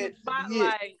me on the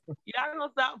spotlight. Y'all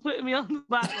gonna stop putting me on the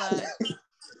spotlight.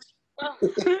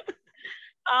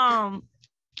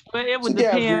 But it would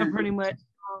depend pretty much.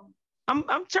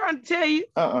 I'm trying to tell you.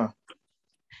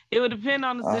 It would depend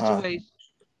on the situation.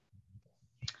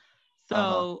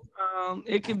 So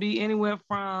it could be anywhere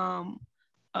from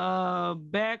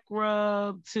back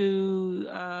rub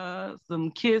to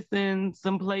some kissing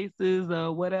some places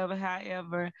or whatever,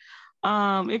 however.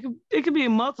 It could be a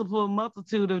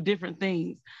multitude of different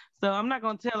things. So I'm not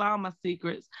gonna tell all my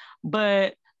secrets,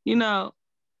 but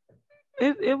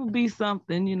it would be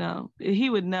something, he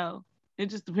would know. It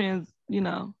just depends,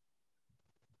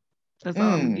 That's all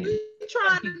I'm getting. You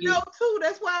trying to know too,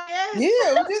 that's why I asked.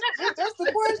 Yeah, that's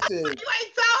the question. You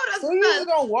ain't told us. So you just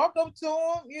gonna walk up to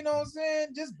him, you know what I'm saying?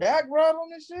 Just back rub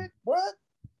on this shit?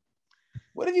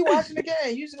 What if you watching the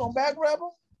game? You just gonna back rub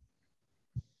him?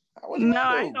 No,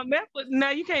 I ain't gonna mess with. No,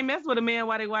 you can't mess with a man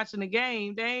while they watching the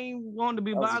game. They ain't want to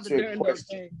be bothered during those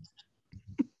games.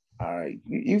 All right,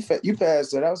 you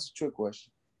passed that. That was a trick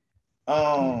question.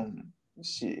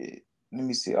 Shit. Let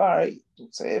me see. All right,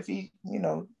 say if he,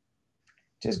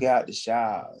 just got out the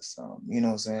shower or something, you know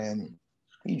what I'm saying?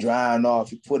 He drying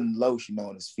off, he putting lotion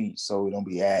on his feet so it don't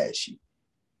be ashy.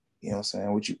 You know what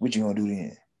I'm saying? What you gonna do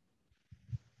then?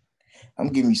 I'm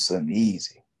giving you something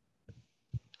easy.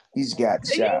 He's got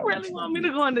the shower. You really want me to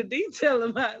go into detail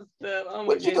about stuff? Oh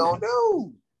what you gonna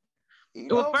do?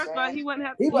 Well, first of all, he wouldn't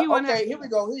have. Okay, here we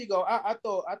go. Here you go. I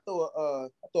throw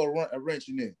a wrench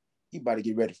in there. He about to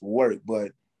get ready for work,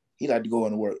 but he like to go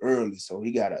into work early, so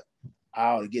he got an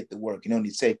hour to get to work. It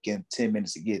only take him 10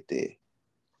 minutes to get there.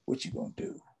 What you gonna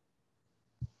do?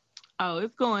 Oh,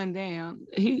 it's going down.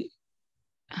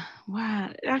 Wow,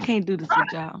 I can't do this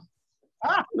with y'all.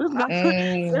 Let's go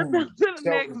to the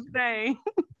next thing.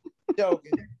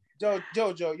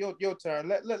 Jojo, your turn.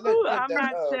 Let I'm that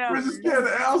not Bridget scared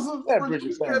to answer. Let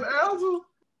Bridget scared to answer.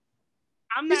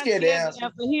 I'm not scared to answer.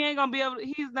 He ain't gonna be able to,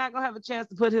 he's not gonna have a chance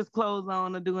to put his clothes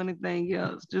on or do anything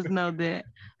else. Just know that.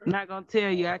 I'm not gonna tell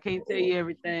you. I can't tell you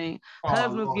everything.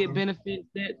 Husbands get benefits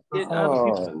that other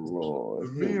people. Lord.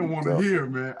 The men want to hear,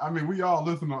 man. I mean, we all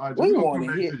listen on IG. We want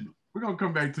to hear. We're gonna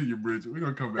come back to you, Bridget. We're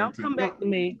gonna come back to you. Don't come back to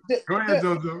me. Go ahead,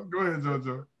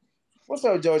 JoJo. What's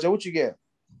up, JoJo? What you get?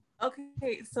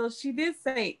 Okay, so she did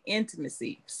say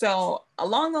intimacy. So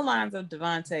along the lines of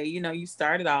Devontae, you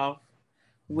started off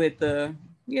with the,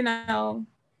 your little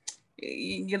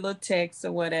text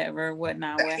or whatever,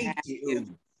 whatnot, Thank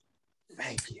you.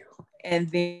 And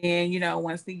then,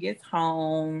 once he gets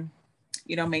home,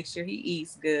 make sure he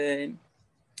eats good.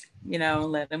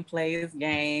 Let him play his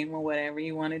game or whatever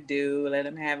you want to do. Let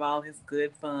him have all his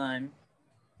good fun.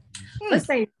 Let's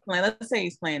say he's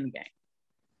playing the game.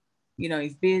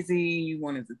 He's busy. You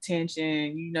want his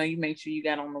attention. You make sure you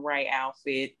got on the right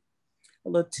outfit, a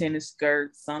little tennis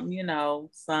skirt, something, oh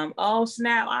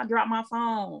snap, I dropped my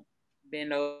phone.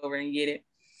 Bend over and get it.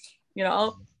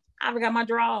 Oh, I forgot my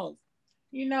drawers.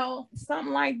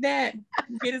 Something like that.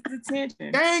 Get his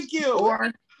attention. Thank you.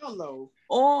 Or hello.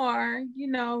 Or,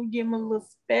 give him a little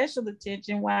special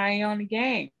attention while he on the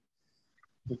game.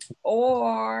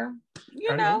 Or,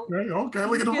 Okay,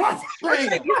 look at the watch. You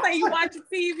say you watch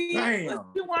TV. Damn.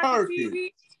 You watch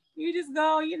TV. You just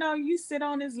go, you sit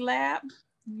on his lap.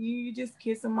 You just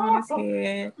kiss him on his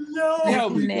head. His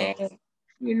neck.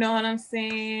 You know what I'm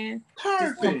saying?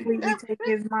 Perfect. Just completely take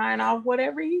his mind off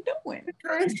whatever he's doing.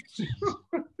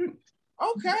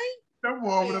 Okay. That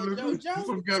boy over there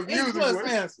some good music. A+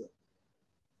 answer.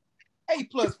 A+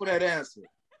 for that answer.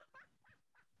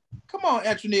 Come on,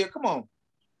 Antonia. Come on.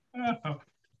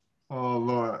 Oh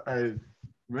Lord. Hey,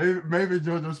 maybe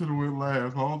JoJo should have went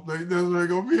last. I don't think Desiree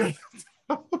gonna be it.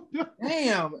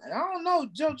 Damn, I don't know,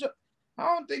 JoJo. I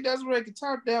don't think Desiree can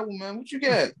top that one, man. What you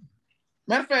got?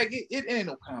 Matter of fact, it ain't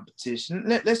no competition.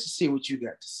 Let's just see what you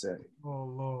got to say. Oh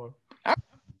Lord. I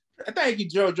thank you,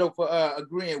 JoJo, for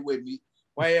agreeing with me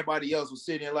while everybody else was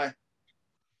sitting there like,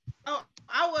 oh,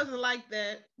 I wasn't like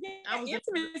that.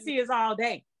 Intimacy is all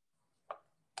day.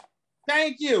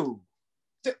 Thank you.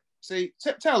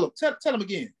 Tell him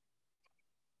again.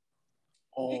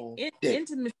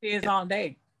 Intimacy is all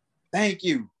day. Thank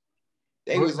you.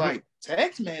 They was like,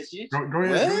 text message. Go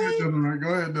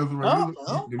ahead, Desiree.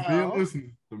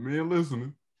 The men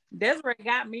listening. Desiree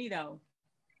got me though.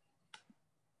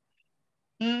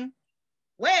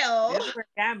 Well, Desiree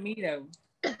got me though.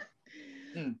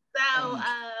 So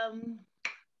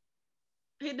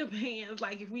it depends.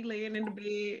 Like if we laying in the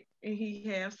bed and he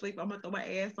half sleep, I'm gonna throw my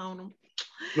ass on him.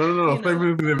 No. If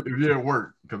you're at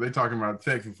work, because they talking about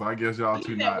texting, so I guess y'all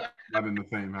two not in the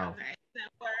same house.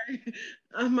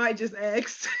 I might just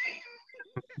ask.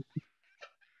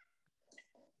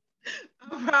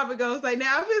 I'm probably gonna say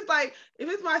now if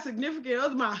it's my significant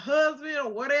other, my husband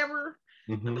or whatever,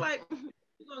 I'm like, you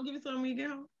gonna give me something to get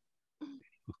home?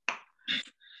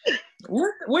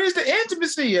 Where's the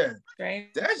intimacy at?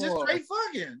 That's just Forward. straight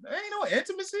fucking. There ain't no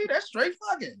intimacy. That's straight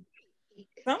fucking.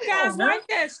 Some guys like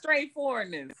that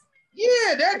straightforwardness.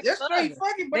 Yeah, that's straight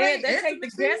fucking. But they take the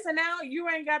guessing out. You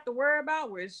ain't got to worry about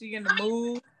where is she in the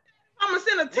mood. I'm gonna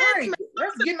send a text. Right.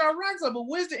 That's getting our rocks up. But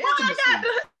where's the intimacy?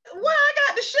 What I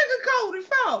got the sugar coated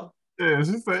for? Yeah,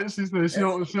 she said she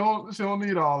don't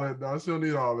need all that, dog. She don't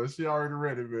need all that. She already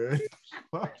ready, man.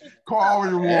 Car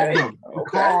already warmed up.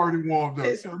 Okay. Car already warmed up.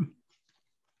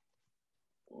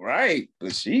 Right,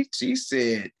 but she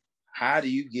said, "How do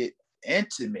you get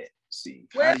intimate? See,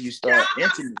 how do you start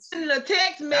intimacy? The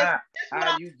text message.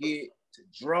 How do you get to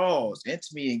draws?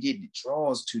 Intimate and getting the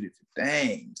draws, two different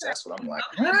things. That's what I'm like.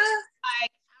 Huh?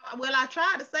 Well, I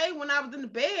tried to say when I was in the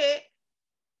bed,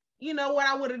 what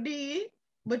I would have did,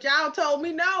 but y'all told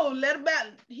me no. Let him back.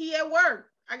 He at work.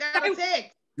 I got a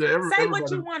text. Yeah, say what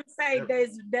you want to say,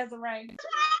 Desiree.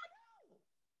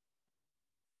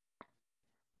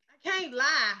 I can't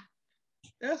lie.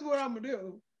 That's what I'm gonna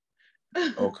do.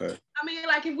 Okay. I mean,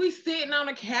 like if we sitting on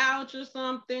a couch or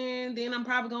something, then I'm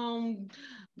probably gonna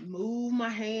move my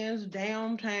hands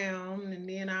downtown, and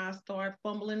then I'll start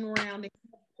fumbling around and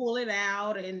pull it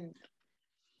out, and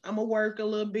I'm gonna work a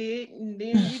little bit, and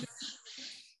then.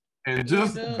 And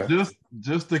just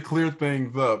to clear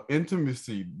things up,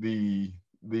 intimacy, it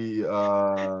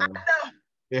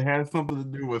has something to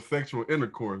do with sexual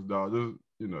intercourse, dog. Just,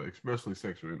 especially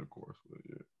sexual intercourse.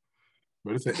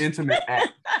 But it's an intimate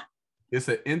act. It's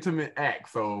an intimate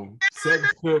act. So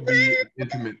sex could be an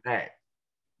intimate act.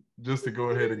 Just to go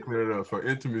ahead and clear it up. For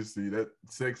intimacy, that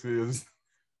sex is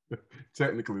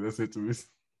technically that's intimacy.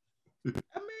 I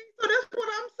mean,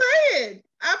 saying.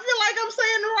 I feel like I'm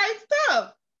saying the right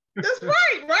stuff. That's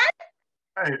right?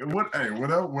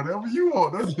 Whatever you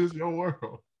want. That's just your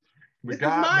world. This is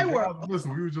my world.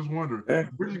 Listen, we were just wondering.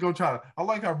 We're just gonna try to. I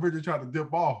like how Bridget tried to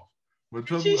dip off, but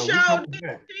trust she me, showed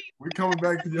we coming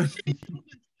back to you.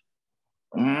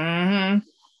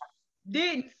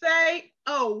 Didn't say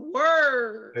a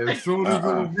word. As soon as it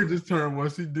was Bridget's turn, when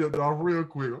she dipped off real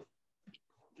quick.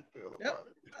 Yep.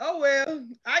 Oh well,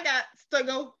 I got to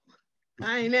go.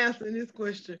 I ain't answering this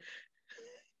question.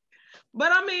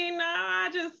 But I mean, I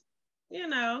just,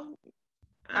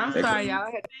 I'm sorry, y'all.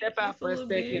 I had to step out for a second.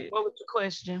 Bit. What was the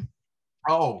question?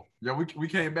 Oh, yeah, we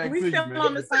came back to you, man.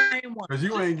 On the same one. Because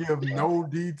you ain't give no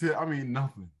detail. I mean,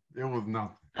 nothing. It was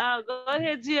nothing. Oh, go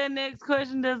ahead to your next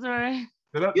question, Desiree.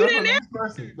 That's our next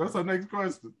question. That's our next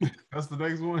question. That's the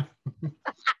next one.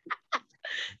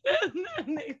 That's the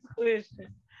next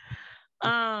question.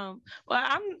 Well,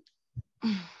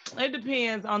 it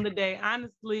depends on the day.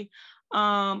 Honestly,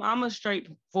 I'm a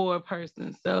straightforward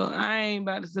person, so I ain't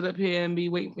about to sit up here and be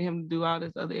waiting for him to do all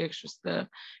this other extra stuff.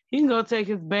 He can go take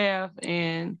his bath,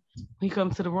 and he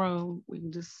comes to the room. We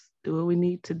can just do what we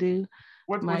need to do.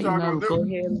 What y'all gonna do? Go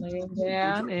ahead and lay him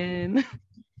down and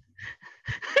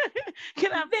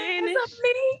can I finish?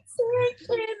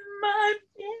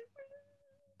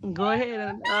 Go ahead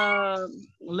and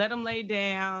let him lay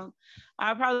down.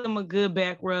 I probably give him a good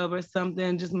back rub or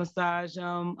something, just massage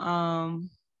him.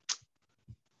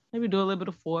 Maybe do a little bit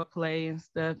of foreplay and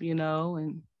stuff,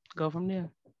 and go from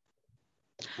there.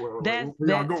 That's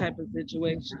that type of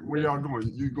situation. Where y'all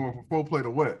going? You going for foreplay to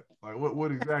what? Like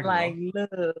what exactly? Like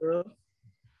love.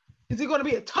 Is it going to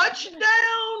be a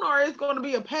touchdown or is it going to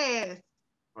be a pass?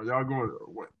 Are y'all going?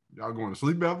 What? Y'all going to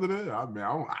sleep after that? I mean,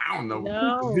 I don't know.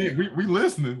 No. We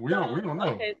listening. We don't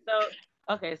know.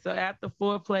 Okay, so after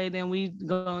foreplay, then we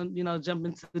go, jump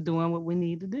into doing what we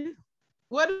need to do.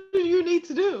 What do you need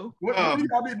to do? What do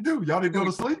y'all need to do? Y'all need to go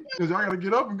to sleep because y'all got to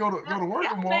get up and go to work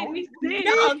tomorrow.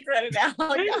 Y'all cut it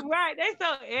out. Right, they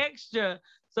so extra.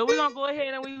 So we're gonna go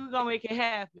ahead and we're gonna make it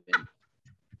happen,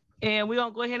 and we're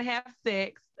gonna go ahead and have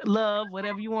sex, love,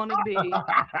 whatever you want to be, and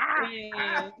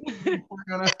we're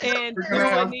gonna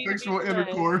have sexual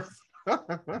intercourse.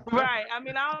 Right. I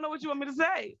mean, I don't know what you want me to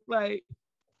say. Like,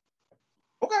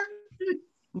 okay.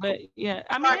 But yeah,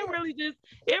 I mean,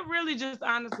 it really just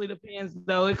honestly depends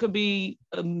though. It could be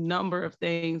a number of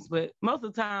things, but most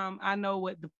of the time I know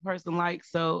what the person likes,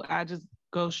 so I just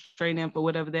go straight in for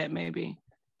whatever that may be.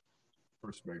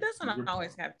 Doesn't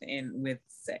always have to end with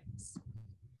sex.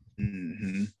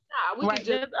 Mm-hmm. Right.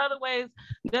 There's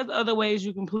other ways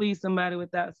you can please somebody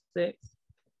without sex.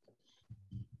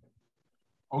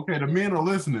 Okay, the men are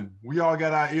listening. We all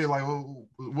got our ear like,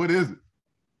 what is it?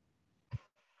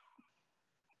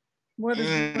 What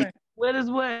is what? What is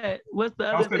what? What's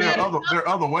the other thing? There are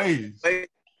other ways. Wait,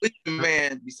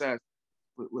 man, besides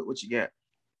what you got?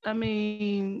 I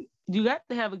mean, you got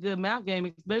to have a good mouth game,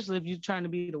 especially if you're trying to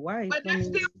be the wife. But that's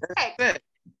still sex.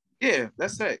 Yeah,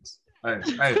 that's sex.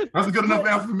 Hey, that's a good enough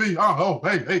answer for me.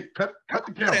 Hey, cut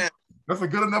the camera. That's a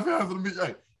good enough answer to me.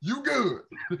 Hey, you good.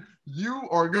 You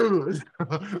are good.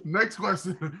 Next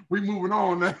question. We moving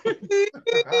on now.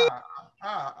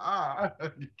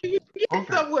 Okay.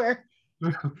 Somewhere.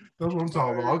 That's what I'm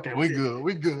talking about. Okay, we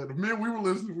good. The men we were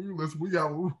listening. We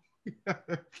got.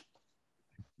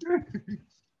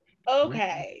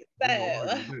 Okay,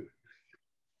 so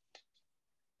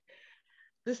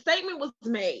the statement was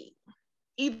made: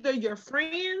 either your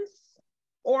friends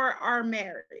or our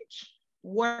marriage.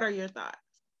 What are your thoughts?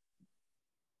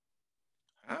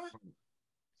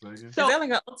 So, is that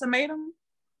like an ultimatum?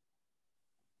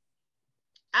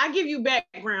 I'll give you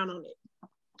background on it.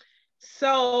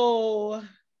 So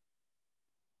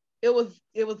it was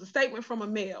a statement from a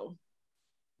male.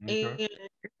 Okay. And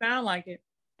it sound like it.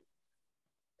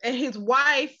 And his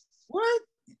wife's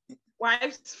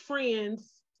friends.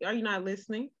 Are you not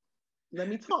listening? Let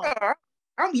me talk.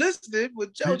 I'm listening.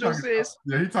 What JoJo says.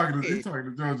 Yeah, he's talking to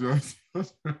JoJo.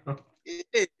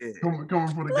 Yeah. Coming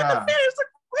for the guy.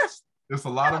 There's a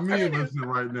lot of men listening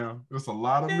right now. There's a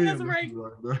lot of men listening right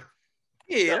now.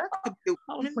 Yeah.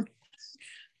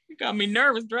 You got me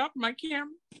nervous dropping my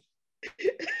camera.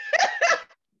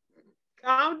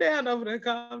 Calm down over there.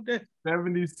 Calm down.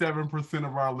 77%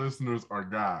 of our listeners are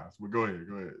guys. But go ahead.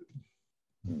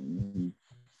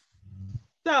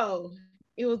 So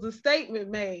it was a statement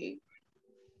made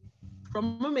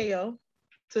from a male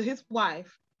to his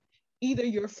wife: either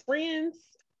your friends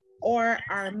or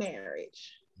our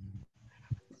marriage.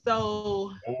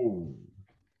 So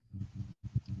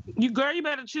you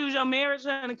better choose your marriage,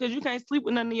 honey, because you can't sleep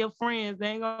with none of your friends. They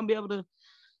ain't gonna be able to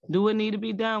do what need to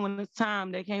be done when it's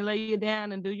time. They can't lay you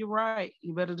down and do you right.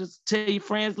 You better just tell your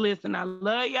friends, listen, I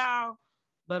love y'all,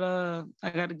 but I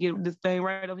got to get this thing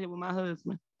right over here with my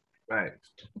husband. Right.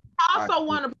 I also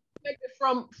want to take it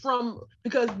from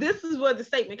because this is where the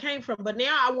statement came from, but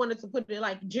now I wanted to put it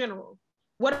like general.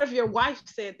 What if your wife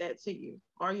said that to you,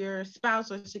 or your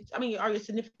spouse, or your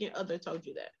significant other told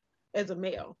you that as a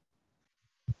male?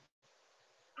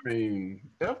 I mean,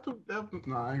 no,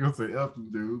 I ain't gonna say F them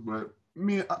dudes, but I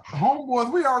mean,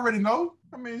 homeboys, we already know.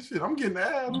 I mean, shit, I'm getting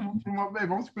ass from my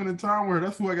baby. I'm spending time with her.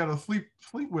 That's who I gotta sleep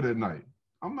with at night.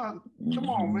 I'm not. Come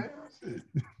on, man. Shit.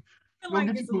 I feel like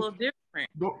it's a little different.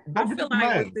 I feel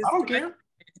like with this, I don't care.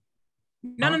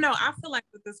 No. I feel like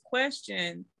with this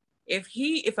question,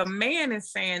 if a man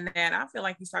is saying that, I feel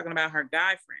like he's talking about her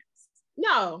guy friends.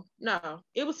 No,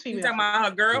 it was female. He's talking about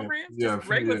her girlfriends, just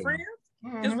regular friends,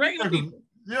 just regular people.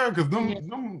 Yeah, because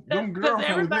them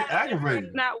girlfriends, they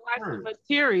aggravated. Not watching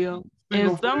material,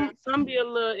 and some be a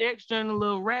little extra and a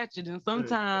little ratchet, and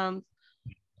sometimes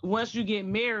once you get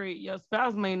married, your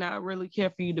spouse may not really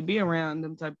care for you to be around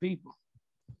them type of people.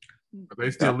 But they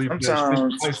still leave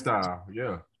that lifestyle.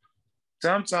 Yeah.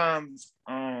 Sometimes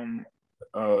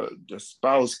the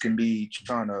spouse can be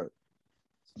trying to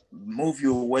move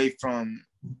you away from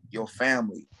your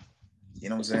family. You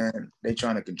know what I'm saying? They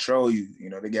trying to control you. You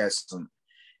know, they got some,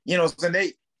 you know, so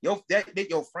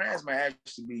your friends might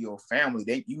actually be your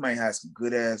family. You might have some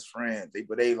good ass friends.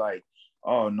 But they like,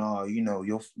 oh no,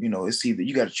 it's either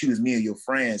you got to choose me or your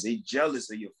friends. They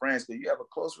jealous of your friends because you have a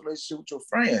close relationship with your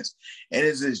friends, and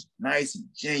it's just nice and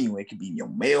genuine. It could be your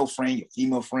male friend, your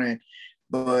female friend,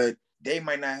 but they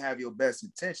might not have your best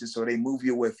intentions, so they move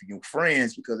you away from your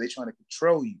friends because they're trying to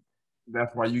control you.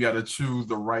 That's why you got to choose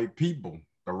the right people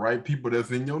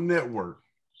that's in your network.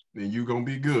 Then you gonna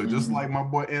be good. Mm-hmm. Just like my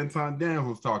boy Anton Daniels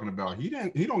was talking about. He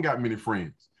don't got many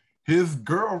friends. His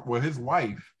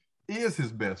wife is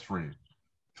his best friend.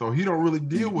 So he don't really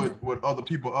deal with other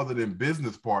people other than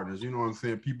business partners, you know what I'm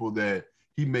saying? People that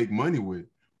he make money with.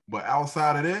 But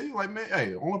outside of that, like, man,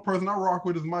 hey, the only person I rock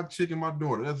with is my chick and my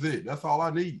daughter. That's it. That's all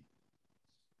I need.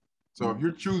 So if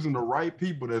you're choosing the right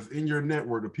people that's in your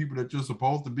network, the people that you're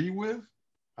supposed to be with,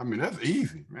 I mean, that's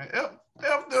easy, man.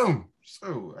 F them.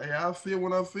 So, hey, I'll see them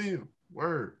when I see them.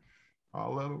 Word.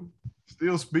 I'll let them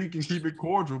still speak and keep it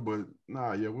cordial, but we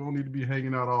don't need to be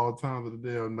hanging out all the time of the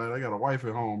damn night. I got a wife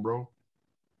at home, bro.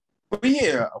 But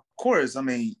yeah, of course. I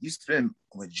mean, you spend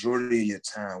a majority of your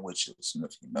time with your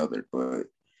significant other, but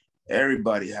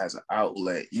everybody has an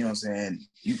outlet. You know what I'm saying?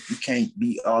 You can't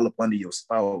be all up under your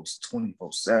spouse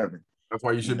 24/7. That's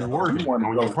why you should be working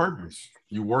on your purpose.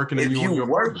 You working and you on your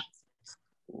purpose.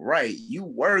 Right, you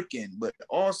working, but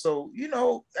also,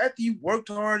 after you worked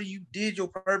hard, you did your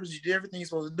purpose, you did everything you're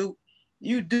supposed to do.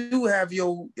 You do have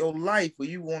your life where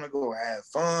you want to go have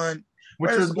fun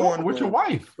with your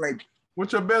wife, like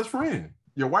with your best friend.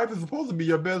 Your wife is supposed to be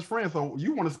your best friend, so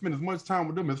you want to spend as much time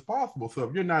with them as possible. So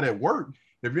if you're not at work,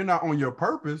 if you're not on your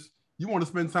purpose, you want to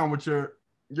spend time with your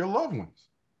loved ones,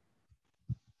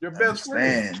 your best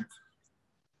friend.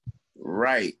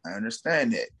 Right, I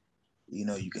understand that.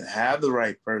 You can have the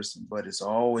right person, but it's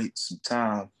always some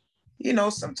time.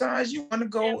 Sometimes you want to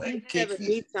go and kick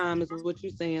me time is what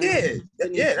you're saying.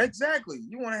 Yeah, exactly.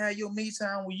 You want to have your me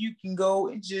time where you can go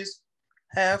and just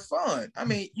have fun. I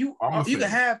mean, you can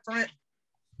have friends,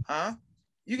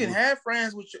 You can have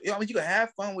friends with you can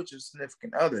have fun with your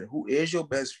significant other, who is your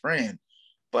best friend,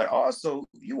 but also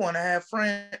you want to have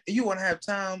you want to have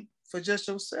time for just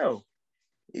yourself.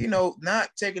 Not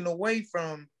taken away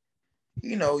from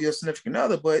your significant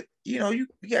other, but you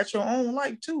got your own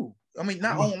life too. I mean,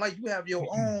 not own life, you have your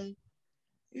own,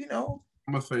 I'm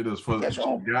gonna say this for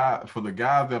the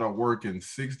guys that are working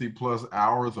 60 plus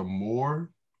hours or more.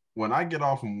 When I get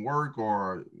off from work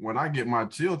or when I get my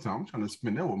chill time, I'm trying to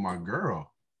spend that with my girl.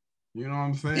 You know what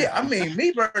I'm saying? Yeah, I mean,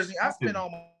 me personally, I spend all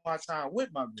my time with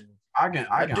my girl. I can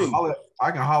holler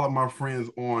at my friends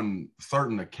on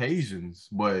certain occasions,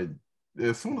 but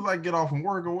as soon as I get off from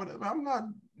work or whatever,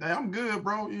 I'm good,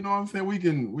 bro. You know what I'm saying?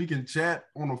 We can chat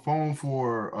on the phone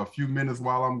for a few minutes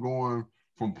while I'm going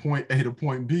from point A to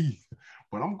point B.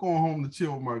 But I'm going home to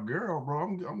chill with my girl, bro.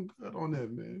 I'm good on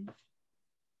that, man.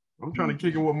 I'm trying to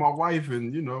kick it with my wife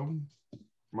and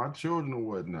my children or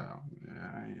whatnot.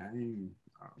 Yeah, I'm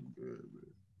good,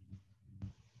 man.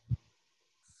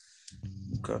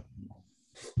 Okay.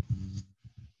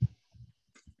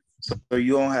 So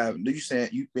you don't have, you saying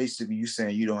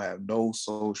you don't have no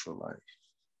social life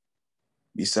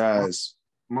besides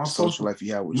my social life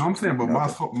you have with I'm saying, but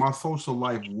my social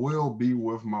life will be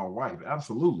with my wife,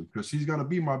 absolutely, because she's gonna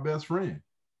be my best friend.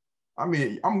 I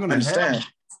mean, I'm gonna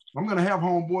I'm gonna have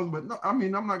homeboys, but no, I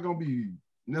mean, I'm not gonna be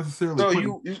necessarily. So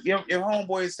your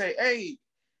homeboys say, "Hey,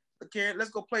 okay, let's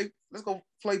go play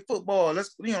football.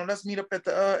 Let's meet up at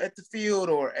the field,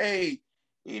 or hey,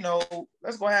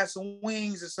 let's go have some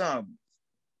wings or something."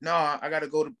 No, I gotta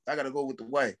go with the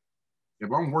wife.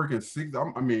 If I'm working 6, I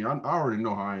already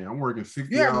know how I am. I'm working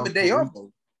 60 You have hours a day off,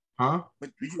 huh?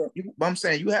 But I'm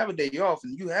saying you have a day off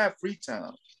and you have free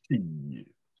time. Yeah.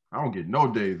 I don't get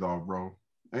no days off, bro.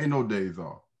 Ain't no days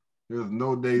off. There's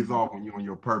no days off when you're on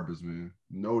your purpose, man.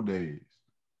 No days.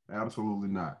 Absolutely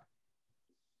not.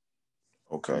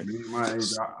 Okay. Me, my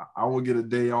age, I will get a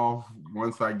day off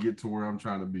once I get to where I'm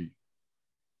trying to be.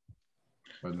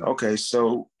 No. Okay,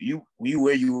 so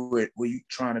where you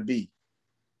trying to be?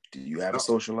 Do you have a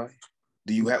social life?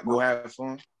 Do you go have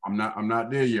fun? I'm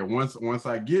not there yet. Once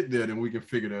I get there, then we can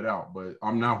figure that out. But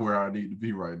I'm not where I need to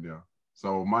be right now.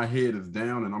 So my head is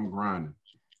down and I'm grinding.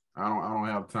 I don't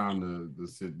have time to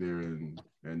sit there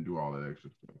and do all that extra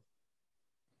stuff.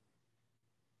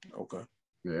 Okay.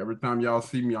 Yeah, every time y'all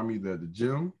see me, I'm either at the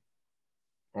gym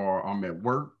or I'm at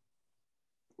work,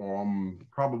 or I'm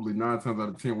probably 9 times out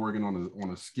of 10 working on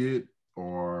a skit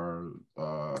or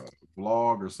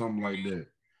vlog or something like that.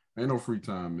 Ain't no free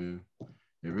time, man.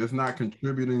 If it's not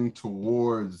contributing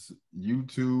towards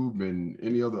YouTube and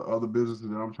any other businesses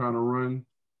that I'm trying to run,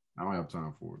 I don't have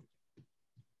time for it.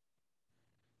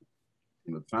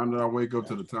 From the time that I wake up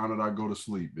to the time that I go to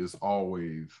sleep, it's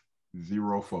always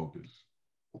zero focus.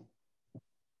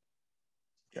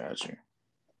 Gotcha.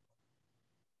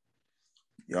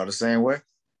 Y'all the same way?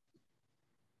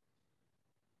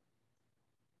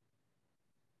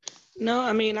 No,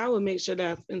 I mean, I would make sure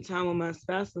that I spend time with my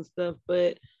spouse and stuff,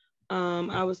 but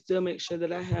I would still make sure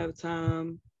that I have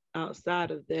time outside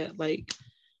of that. Like,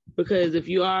 because if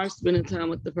you are spending time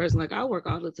with the person, like I work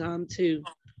all the time too,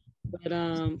 but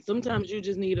sometimes you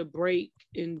just need a break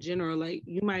in general. Like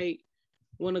you might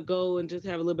want to go and just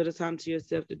have a little bit of time to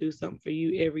yourself to do something for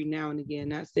you every now and again.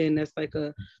 Not saying that's like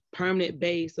a permanent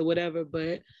base or whatever,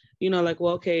 but like,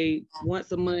 well, okay,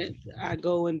 once a month I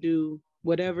go and do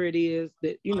whatever it is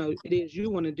that, it is you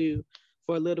want to do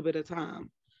for a little bit of time.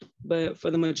 But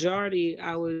for the majority,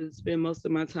 I would spend most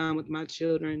of my time with my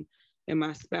children and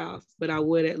my spouse, but I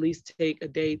would at least take a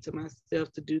day to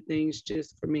myself to do things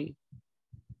just for me.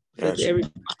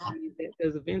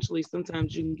 Because eventually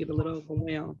sometimes you can get a little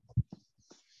overwhelmed.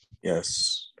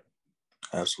 Yes,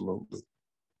 absolutely.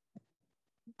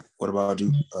 What about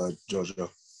you, JoJo?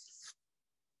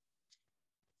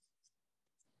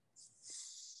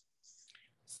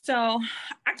 So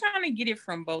I kind of get it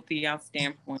from both of y'all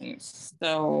standpoints.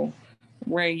 So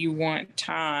where you want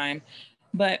time.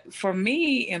 But for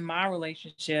me in my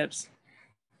relationships,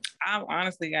 I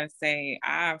honestly got to say,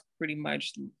 I've pretty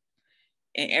much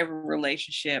in every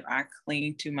relationship, I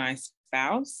cling to my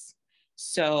spouse.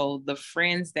 So the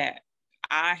friends that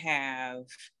I have,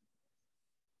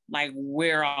 like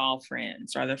we're all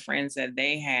friends, or the friends that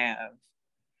they have,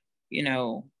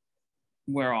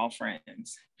 we're all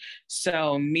friends.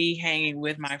 So me hanging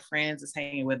with my friends is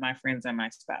hanging with my friends and my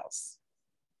spouse.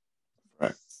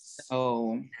 Right.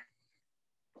 So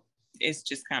it's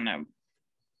just kind of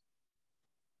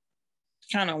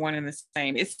one and the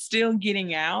same. It's still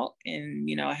getting out and,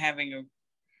 having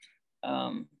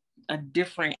a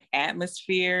different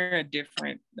atmosphere, a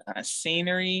different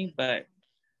scenery, but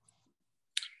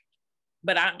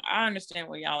I understand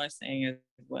what y'all are saying as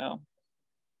well.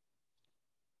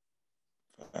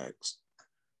 Thanks.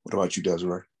 What about you,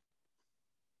 Desiree?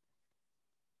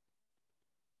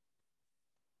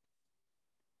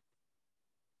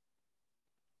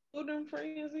 Who them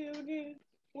friends is again?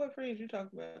 What friends you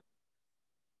talking about?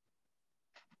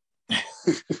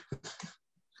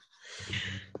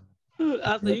 So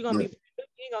you're gonna be, you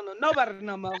ain't gonna know nobody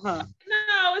no more, huh?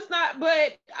 No, it's not.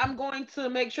 But I'm going to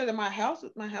make sure that my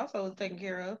household is taken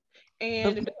care of,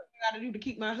 and if that's what I gotta do to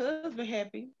keep my husband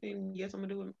happy, then yes, I'm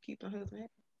gonna do it to keep my husband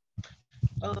happy.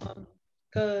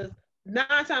 Because 9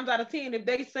 times out of 10, if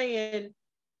they saying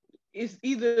it's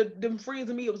either them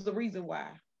friends or me, it was the reason why.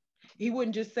 He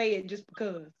wouldn't just say it just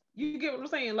because. You get what I'm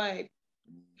saying? Like,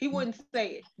 he wouldn't say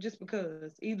it just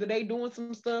because. Either they doing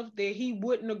some stuff that he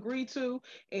wouldn't agree to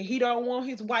and he don't want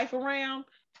his wife around,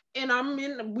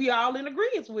 and we all in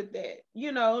agreement with that.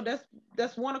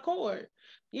 That's one accord.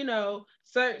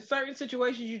 Certain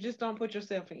situations you just don't put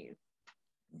yourself in.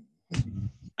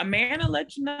 A man will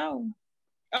let you know.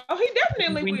 Oh, he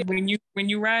definitely will. When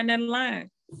you riding that line.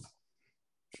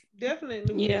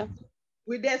 Definitely will. Yeah.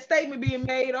 With that statement being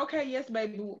made, okay, yes,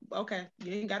 baby. Okay,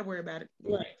 you ain't got to worry about it.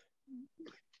 Right.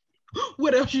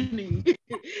 What else you need?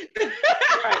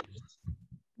 Right.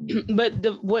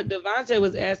 But what Devontae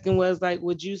was asking was like,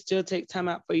 would you still take time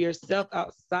out for yourself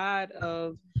outside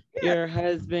of your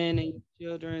husband and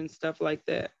children and stuff like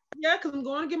that? Yeah, because I'm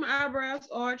going to get my eyebrows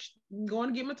arched. I'm going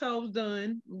to get my toes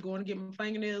done. I'm going to get my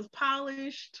fingernails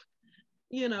polished.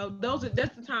 You know, that's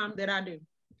the time that I do.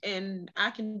 And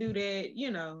I can do that, you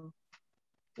know,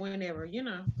 whenever, you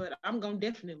know, but I'm going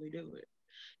to definitely do it.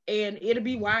 And it'll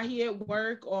be while he at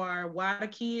work or while the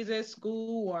kids at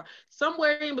school or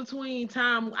somewhere in between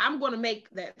time. I'm going to make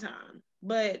that time.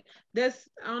 But that's,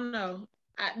 I don't know.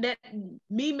 That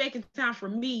me making time for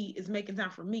me is making time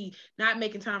for me, not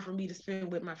making time for me to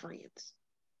spend with my friends.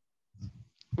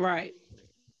 Right.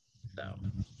 So.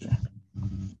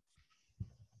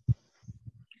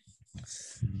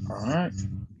 All right.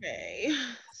 Okay.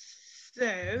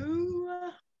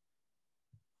 So,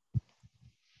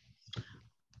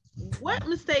 what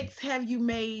mistakes have you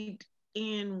made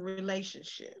in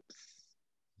relationships?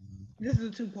 This is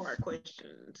a two-part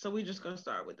question, so we're just gonna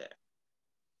start with that.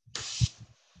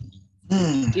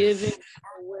 Giving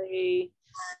away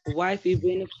wifey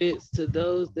benefits to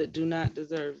those that do not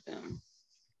deserve them.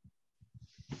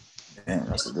 Damn,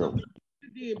 that's a good one. You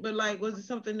did, but like, was it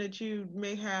something that you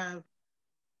may have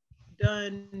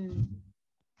done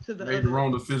to the made the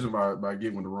wrong decision by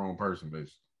getting with the wrong person,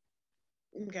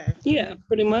 basically? Okay. Yeah,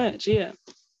 pretty much. Yeah.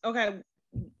 Okay.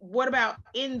 What about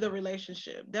in the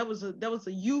relationship? That was a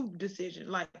you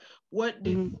decision. Like, what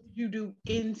did you do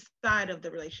inside of the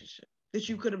relationship that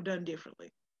you could have done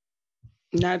differently?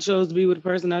 Not chose to be with the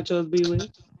person I chose to be with.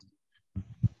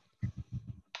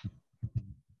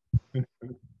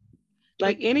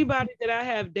 Like anybody that I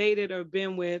have dated or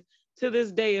been with to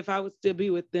this day, if I would still be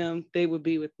with them, they would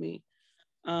be with me.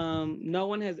 No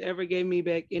one has ever gave me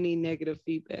back any negative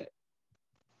feedback.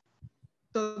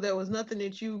 So there was nothing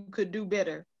that you could do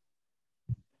better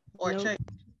or change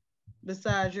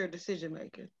besides your decision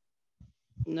making?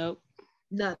 Nope.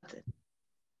 Nothing.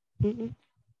 Mm-mm.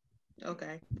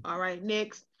 Okay. All right.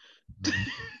 Next.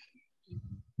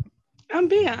 I'm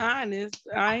being honest.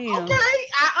 I am. Okay,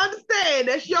 I understand.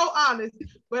 That's your honest.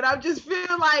 But I just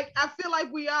feel like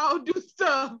we all do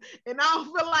stuff, and I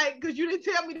don't feel like because you didn't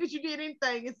tell me that you did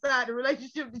anything inside the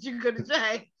relationship that you could have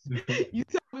changed. You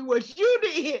tell me what you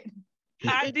did.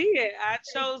 I did. I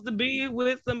chose to be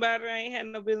with somebody I ain't had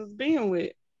no business being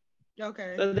with.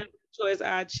 Okay. So that's the choice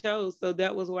I chose. So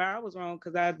that was where I was wrong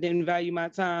because I didn't value my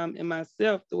time and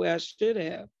myself the way I should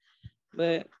have.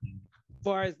 But as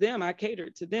far as them, I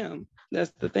catered to them.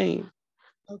 That's the thing.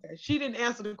 Okay, she didn't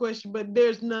answer the question, but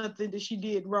there's nothing that she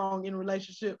did wrong in a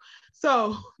relationship.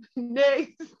 So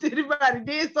next, anybody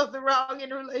did something wrong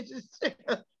in a relationship?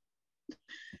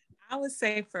 I would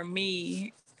say for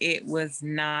me, it was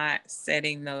not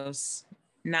setting those,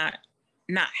 not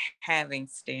having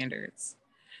standards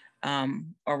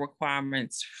or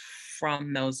requirements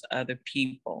from those other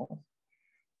people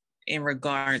in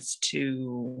regards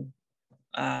to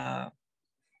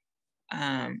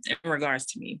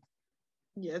me.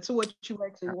 Yeah, to what you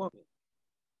actually wanted.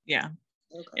 Yeah.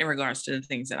 Okay. In regards to the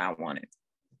things that I wanted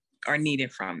or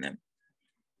needed from them.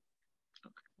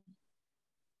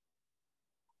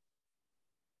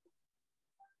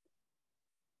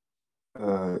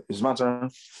 It's my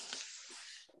turn.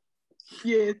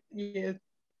 Yes.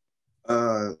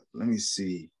 Let me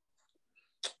see.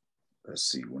 Let's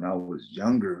see. When I was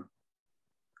younger,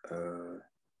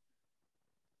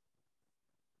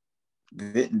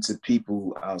 venting to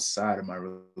people outside of my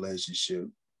relationship,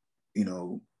 you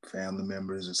know, family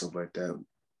members and stuff like that,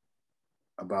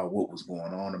 about what was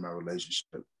going on in my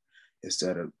relationship,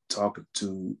 instead of talking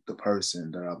to the person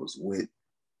that I was with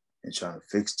and trying to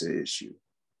fix the issue.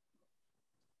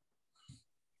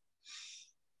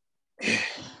 I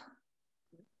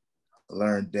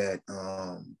learned that,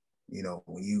 you know,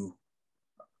 when you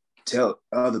tell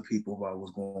other people about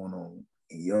what's going on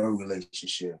in your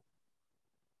relationship,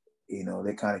 you know,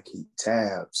 they kind of keep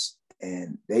tabs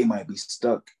and they might be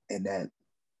stuck in that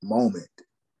moment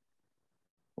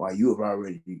while you have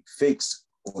already fixed,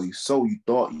 or you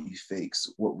thought you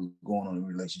fixed what was going on in the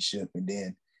relationship, and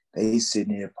then they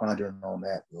sitting there pondering on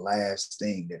that last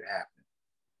thing that happened.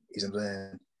 You know what I'm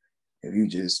saying? If you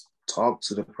just talk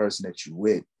to the person that you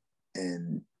with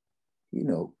and, you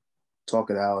know, talk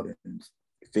it out and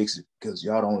fix it, because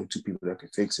y'all the only two people that can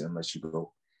fix it unless you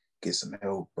go get some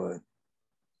help. But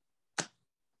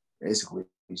basically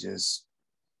just,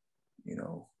 you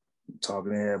know,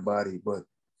 talking to everybody but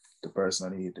the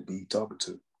person I needed to be talking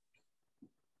to.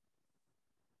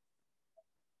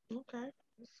 Okay.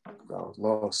 I was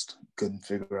lost, couldn't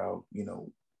figure out, you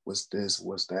know, what's this,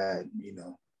 what's that, you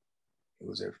know. It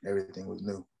was everything was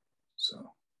new.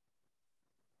 So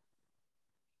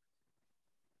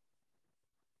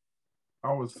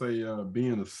I would say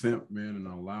being a simp, man, and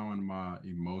allowing my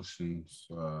emotions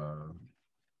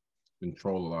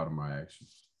control a lot of my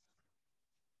actions.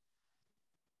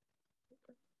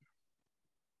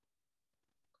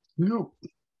 Yep.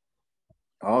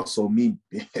 Also, me,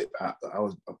 I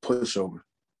was a pushover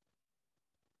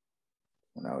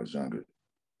when I was younger.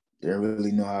 Didn't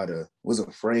really know how to, was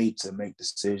afraid to make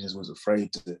decisions, was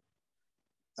afraid to,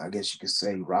 I guess you could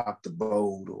say, rock the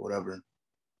boat or whatever.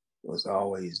 It was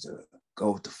always to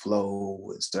go with the flow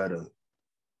instead of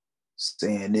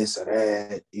saying this or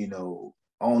that, you know,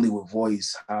 only with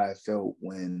voice how I felt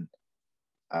when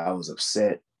I was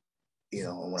upset, you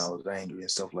know, when I was angry and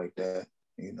stuff like that,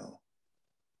 you know.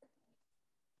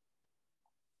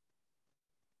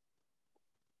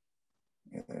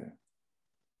 Yeah.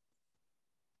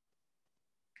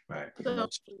 Right. So,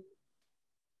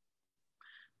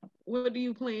 what do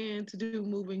you plan to do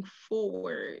moving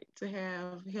forward to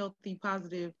have healthy,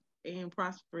 positive, and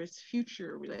prosperous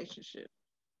future relationships?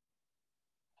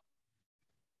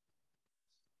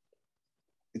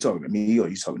 You talking to me or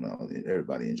you talking to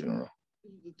everybody in general?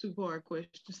 The two-part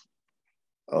questions.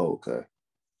 Oh, okay.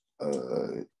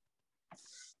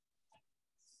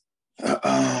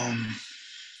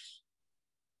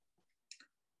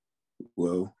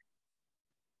 Well,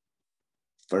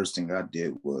 first thing I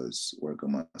did was work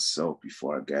on myself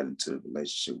before I got into a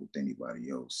relationship with anybody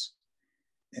else.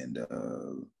 And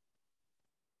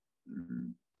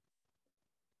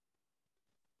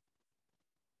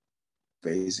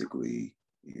basically,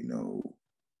 you know,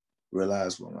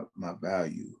 realize what my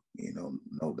value, you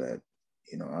know that,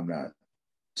 you know, I'm not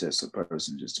just a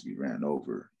person just to be ran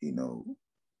over, you know,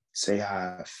 say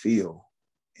how I feel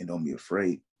and don't be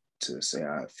afraid to say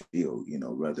how I feel, you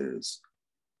know, whether it's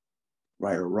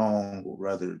right or wrong, or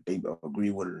whether they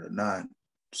agree with it or not,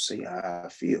 say how I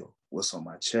feel, what's on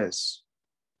my chest,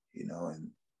 you know, and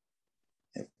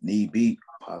if need be,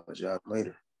 apologize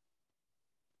later.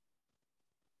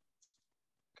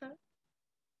 Okay.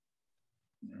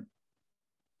 Yeah.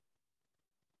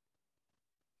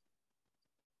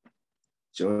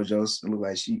 JoJo's look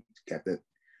like she got that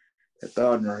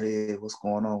thought in her head. What's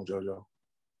going on, JoJo?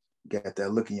 Got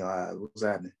that look in your eyes. What's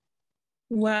happening?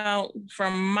 Well,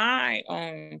 from my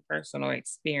own personal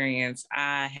experience,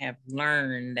 I have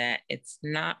learned that it's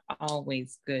not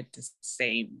always good to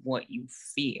say what you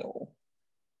feel.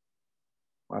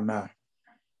 Why not?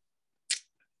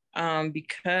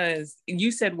 Because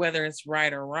you said whether it's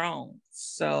right or wrong.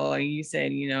 So you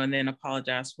said, you know, and then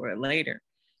apologize for it later.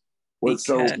 Well,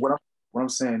 so what I'm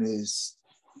saying is,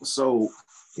 so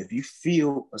if you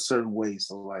feel a certain way,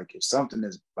 so like if something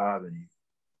is bothering you,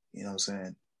 you know what I'm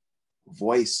saying,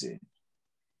 voice it,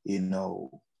 you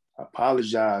know,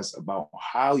 apologize about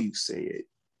how you say it,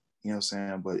 you know what I'm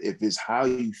saying? But if it's how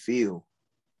you feel,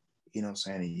 you know what I'm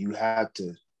saying, and you have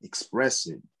to express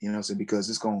it, you know what I'm saying, because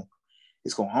it's gonna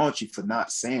haunt you for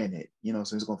not saying it, you know what I'm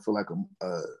saying? It's gonna feel like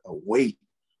a weight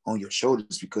on your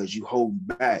shoulders because you hold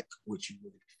back what you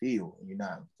really feel and you're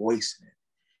not voicing it.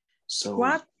 So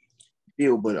what?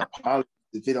 Feel, but apologize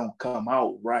if it don't come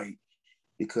out right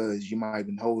because you might have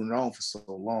been holding on for so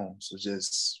long. So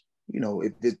just, you know,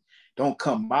 if it don't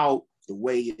come out the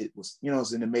way it was, you know what I'm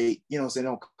saying, it may, you know what I'm saying,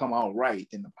 don't come out right,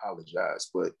 then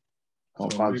apologize. But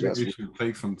don't apologize. Maybe they should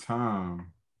take some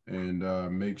time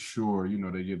and make sure, you know,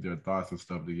 they get their thoughts and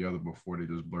stuff together before they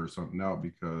just blurt something out,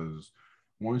 because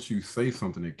once you say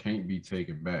something, it can't be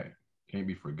taken back, can't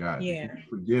be forgotten. Yeah. It can be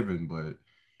forgiven, but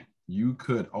you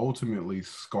could ultimately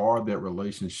scar that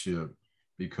relationship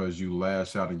because you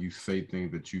lash out and you say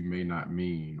things that you may not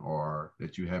mean or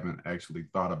that you haven't actually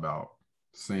thought about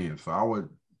saying. So I would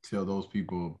tell those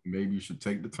people, maybe you should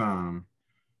take the time,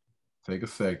 take a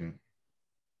second,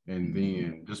 and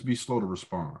then just be slow to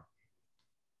respond.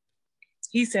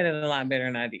 He said it a lot better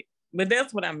than I did, but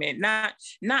that's what I meant. Not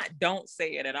don't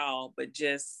say it at all, but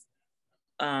just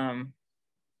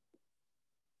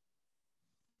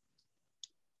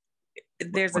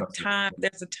there's a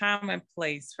time and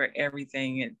place for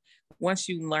everything, and once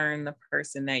you learn the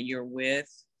person that you're with,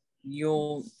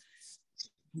 you'll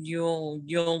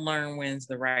learn when's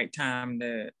the right time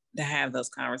to have those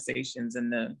conversations,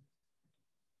 and the,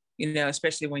 you know,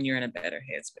 especially when you're in a better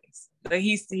headspace. But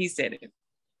he said it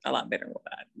a lot better than what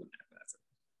I said.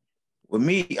 With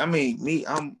me, I mean,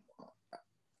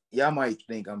 y'all might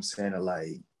think I'm saying it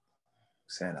like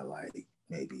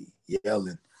maybe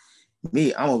yelling.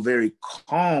 Me, I'm a very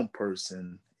calm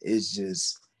person. It's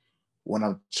just when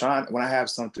I have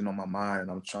something on my mind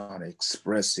and I'm trying to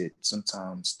express it,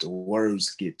 sometimes the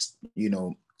words get, you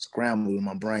know, scrambled in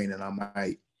my brain, and I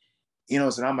might, you know,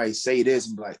 so I might say this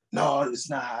and be like, no,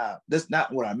 that's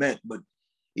not what I meant. But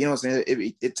you know what I'm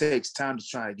saying? It takes time to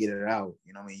try to get it out.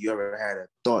 You know what I mean? You ever had a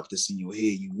thought that's in your head,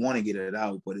 you want to get it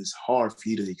out, but it's hard for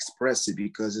you to express it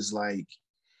because it's like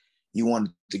you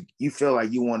feel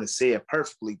like you want to say it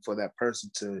perfectly for that person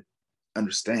to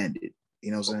understand it.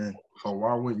 You know what I'm saying? So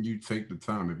why wouldn't you take the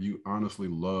time if you honestly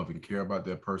love and care about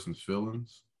that person's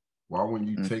feelings? Why wouldn't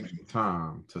you take the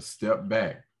time to step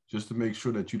back just to make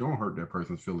sure that you don't hurt that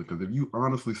person's feelings? Because if you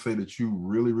honestly say that you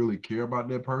really, really care about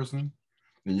that person,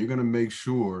 then you're going to make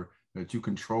sure that you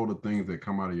control the things that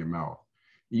come out of your mouth.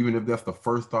 Even if that's the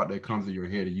first thought that comes to your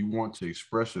head and you want to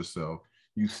express yourself,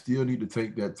 you still need to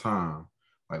take that time.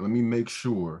 Like, let me make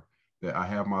sure that I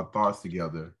have my thoughts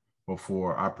together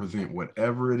before I present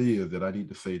whatever it is that I need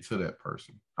to say to that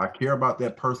person. I care about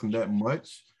that person that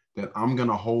much that I'm going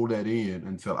to hold that in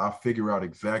until I figure out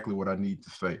exactly what I need to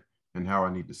say and how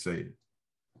I need to say it.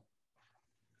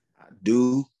 I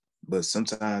do, but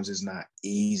sometimes it's not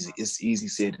easy. It's easy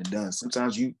said and done.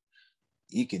 Sometimes you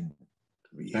can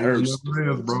rehearse. Change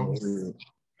never is, bro.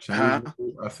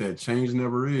 I said change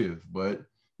never is, but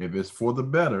if it's for the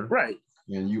better, right,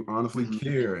 and you honestly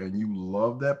care and you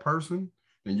love that person,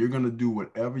 then you're going to do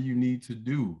whatever you need to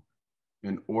do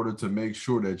in order to make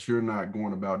sure that you're not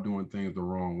going about doing things the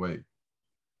wrong way.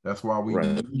 That's why we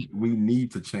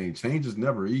need to change. Change is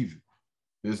never easy.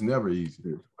 It's never easy.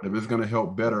 But if it's going to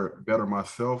help better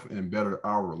myself and better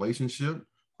our relationship,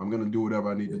 I'm going to do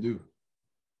whatever I need to do.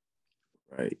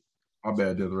 Right. My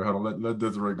bad, Desiree. Hold on, let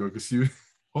Desiree go because she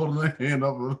holding her hand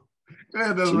up. Go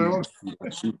ahead, Desiree.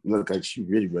 She look like she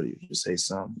really ready to say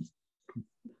something.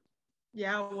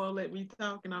 Y'all won't let me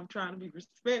talk, and I'm trying to be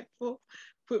respectful.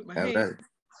 Put my hand.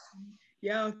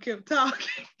 Y'all kept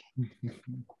talking.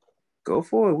 Go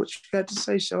for it. What you got to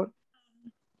say, Shorty?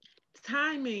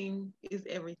 Timing is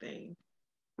everything.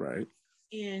 Right.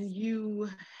 And you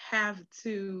have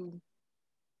to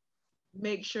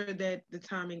make sure that the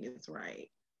timing is right.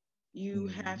 You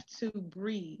have to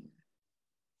breathe.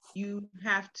 You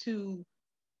have to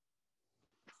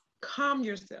calm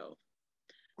yourself.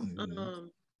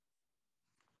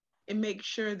 And make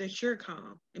sure that you're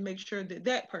calm and make sure that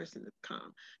that person is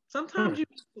calm. Sometimes you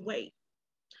have to wait.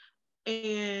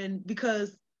 And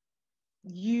because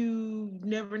you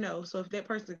never know. So if that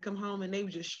person come home and they were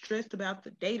just stressed about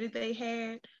the day that they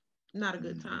had, not a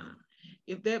good time.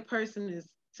 If that person is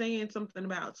saying something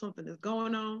about something that's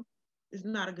going on, it's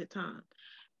not a good time.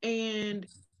 And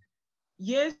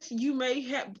yes, you may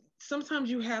have, sometimes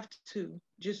you have to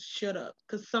just shut up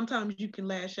because sometimes you can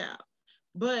lash out.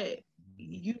 But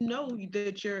you know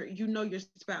that you know your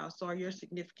spouse or your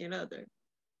significant other.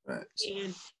 Right.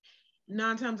 And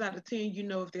 9 times out of 10, you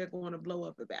know if they're going to blow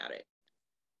up about it.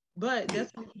 But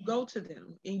that's when you go to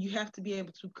them and you have to be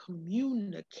able to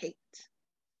communicate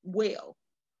well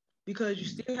because you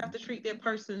still have to treat that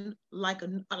person like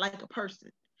a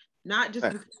person. Not just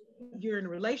because you're in a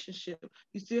relationship,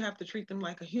 you still have to treat them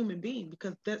like a human being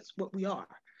because that's what we are.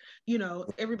 You know,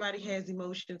 everybody has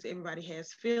emotions, everybody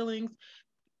has feelings.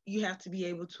 You have to be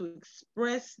able to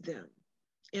express them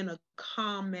in a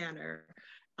calm manner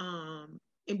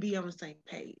and be on the same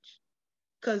page.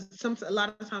 Because a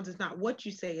lot of times it's not what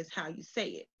you say, it's how you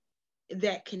say it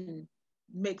that can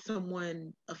make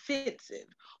someone offensive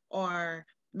or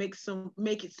make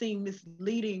it seem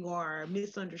misleading or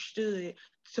misunderstood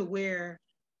to where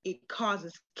it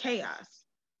causes chaos.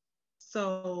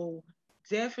 So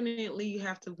definitely you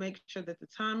have to make sure that the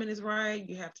timing is right.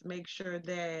 You have to make sure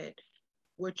that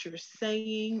what you're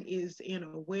saying is in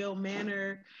a well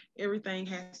manner. Everything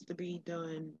has to be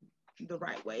done the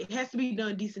right way. It has to be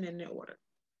done decent and in order.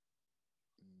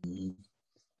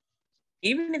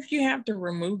 Even if you have to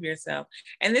remove yourself,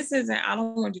 and this isn't, I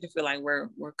don't want you to feel like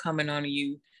we're coming on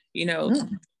you. You know,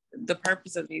 the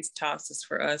purpose of these talks is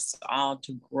for us all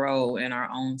to grow in our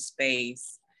own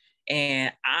space.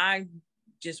 And I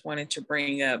just wanted to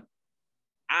bring up,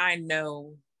 I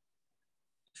know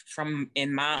from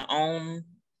in my own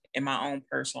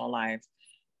personal life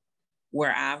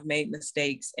where I've made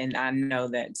mistakes, and I know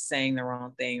that saying the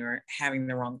wrong thing or having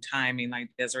the wrong timing, like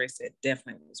Desiree said,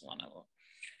 definitely was one of them.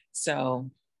 So,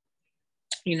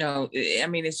 you know, I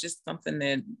mean, it's just something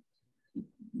that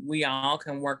we all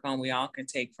can work on. We all can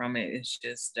take from it. It's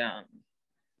just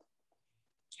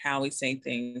how we say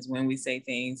things, when we say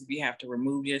things. If you have to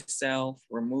remove yourself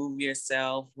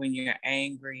when you're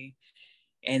angry,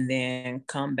 and then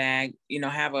come back, you know,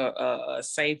 have a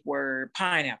safe word,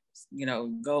 pineapples, you know,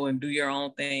 go and do your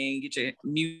own thing, get your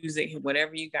music,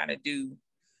 whatever you got to do,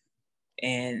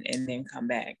 and then come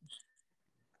back.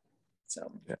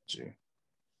 So. Got you.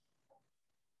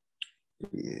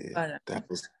 Yeah, that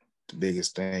was the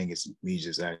biggest thing is me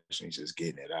just actually just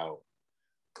getting it out.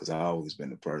 Because I've always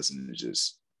been the person to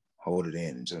just hold it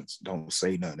in and just don't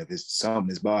say nothing. If it's something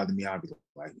that's bothering me, I'll be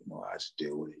like, I just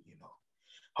deal with it,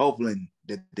 hoping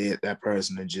that that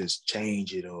person will just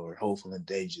change it, or hopefully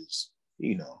they just,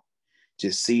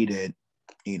 just see that,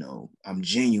 I'm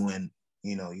genuine,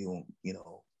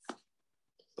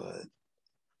 but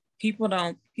people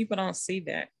don't see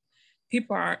that.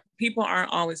 People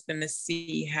aren't always going to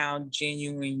see how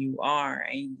genuine you are,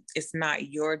 and it's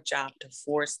not your job to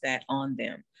force that on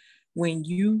them. When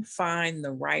you find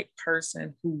the right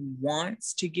person who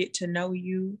wants to get to know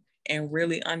you and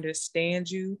really understand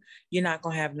you, you're not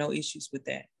going to have no issues with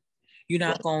that. You're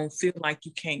not going to feel like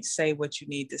you can't say what you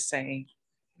need to say.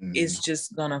 Mm-hmm. It's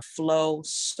just going to flow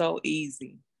so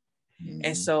easy. Mm-hmm.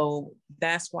 And so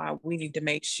that's why we need to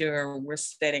make sure we're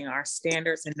setting our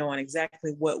standards and knowing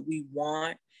exactly what we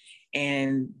want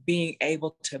and being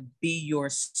able to be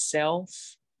yourself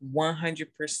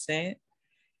 100%.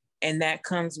 And that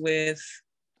comes with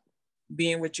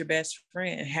being with your best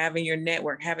friend, having your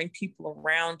network, having people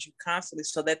around you constantly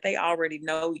so that they already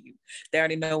know you. They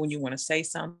already know when you want to say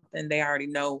something. They already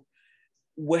know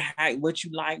what you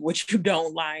like, what you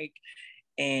don't like.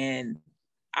 And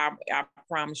I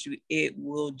promise you, it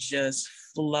will just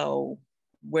flow,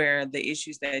 where the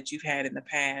issues that you've had in the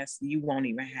past, you won't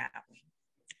even have them,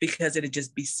 because it'll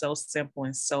just be so simple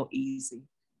and so easy.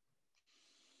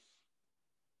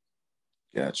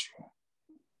 Got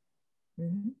you.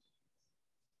 Mm-hmm.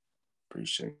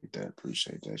 Appreciate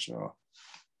that, y'all.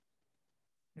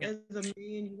 As a man,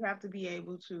 you have to be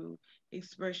able to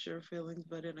express your feelings,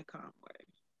 but in a calm way.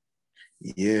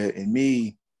 Yeah, and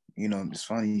me, it's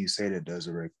funny you say that,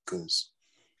 Desiree, because,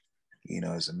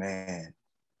 as a man,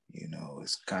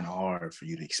 it's kind of hard for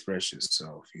you to express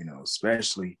yourself,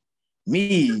 especially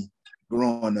me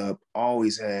growing up,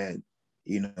 always had,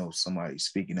 somebody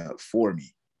speaking up for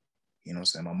me. You know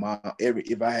what I'm saying? My mom,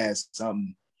 if I had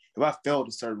something, if I felt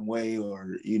a certain way,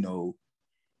 or,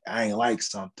 I ain't like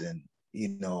something,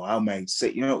 I might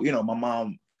say, my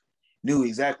mom knew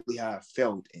exactly how I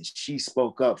felt, and she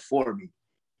spoke up for me.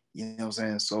 You know what I'm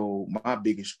saying? So my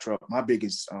biggest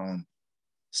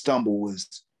stumble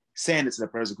was saying it to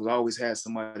that person, because I always had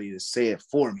somebody to say it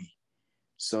for me.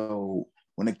 So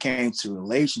when it came to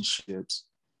relationships,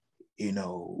 you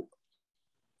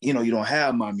don't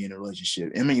have mommy in a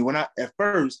relationship. I mean, at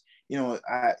first,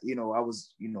 I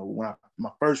was, when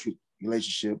my first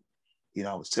relationship,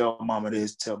 I would tell mama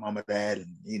this, tell mama that,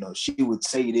 and, she would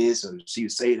say this, or she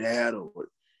would say that, or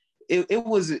it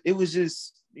was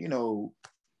just,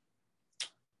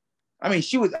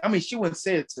 she wouldn't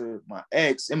say it to my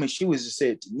ex. She would just say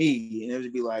it to me, and it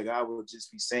would be like, I would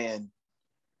just be saying,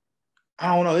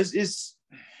 I don't know. It's.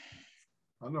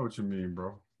 I know what you mean,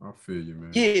 bro. I feel you,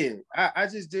 man. Yeah, I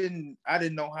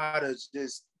didn't know how to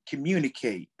just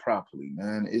communicate properly,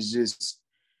 man. It's just,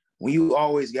 when you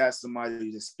always got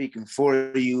somebody that's speaking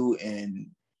for you, and,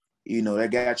 that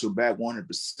got your back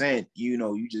 100%,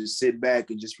 you just sit back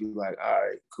and just be like, all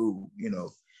right, cool,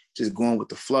 just going with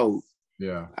the flow.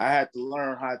 Yeah. I had to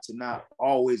learn how to not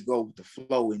always go with the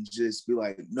flow and just be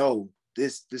like, no,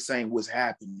 this ain't what's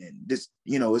happening. This,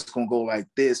 it's gonna go like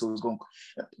this, or it's gonna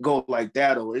go like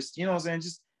that, or it's, what I'm saying,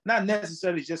 just not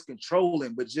necessarily just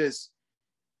controlling, but just,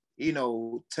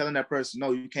 telling that person,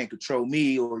 no, you can't control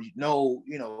me, or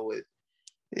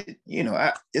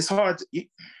it's hard to.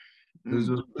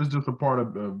 It's just a part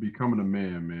of becoming a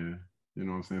man. You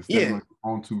know what I'm saying? Standing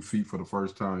on 2 feet for the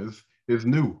first time. It's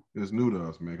new. It's new to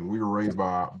us, man, because we were raised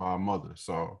by our mother.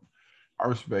 So I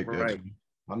respect that.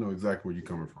 I know exactly where you're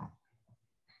coming from.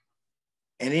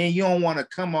 And then you don't want to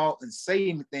come out and say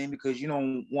anything, because you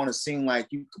don't want to seem like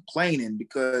you complaining,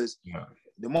 because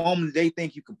the moment they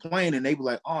think you complaining, they be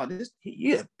like, oh, bitch,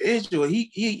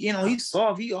 or he's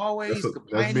soft. He always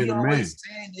complaining. He always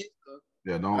saying it.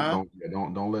 Yeah,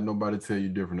 don't let nobody tell you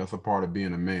different. That's a part of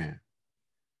being a man.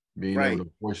 Being able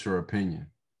to voice your opinion.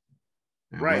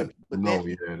 And let them know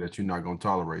that you're not gonna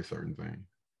tolerate certain things.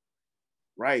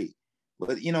 Right.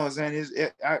 But you know what I'm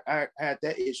saying? I had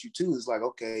that issue too. It's like,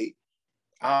 okay,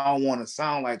 I don't want to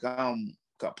sound like I'm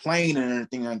complaining or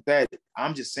anything like that.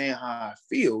 I'm just saying how I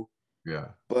feel. Yeah.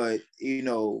 But,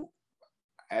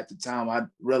 at the time I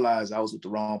realized I was with the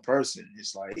wrong person.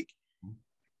 It's like,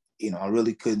 I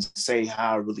really couldn't say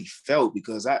how I really felt,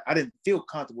 because I didn't feel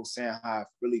comfortable saying how I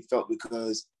really felt,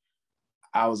 because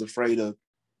I was afraid of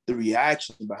the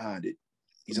reaction behind it.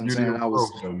 You know what I'm saying? I was,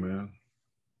 growth, though, man.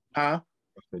 Huh?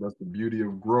 That's the beauty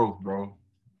of growth, bro.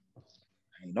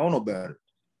 I ain't know no better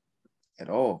at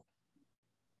all.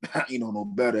 I ain't know no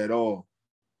better at all.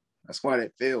 That's why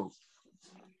that failed.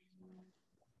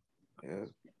 Yeah.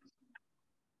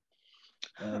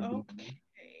 Okay.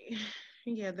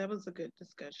 Yeah, that was a good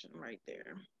discussion right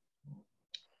there.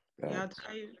 Y'all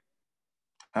tired?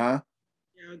 Huh?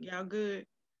 Y'all good?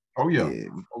 Oh yeah.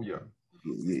 Yeah.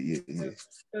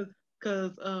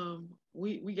 Cause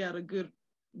we got a good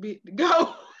bit to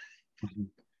go.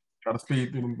 Try to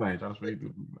speed through them things.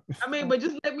 I mean, but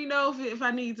just let me know if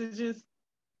I need to just,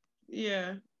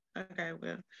 yeah. Okay,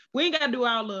 well, we ain't gotta do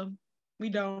all of them. We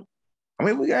don't. I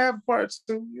mean, we gotta have parts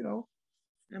too,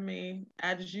 I mean,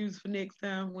 I just use for next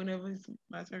time whenever it's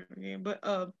my turn again. But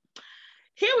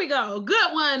here we go.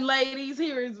 Good one, ladies.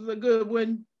 Here is a good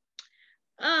one.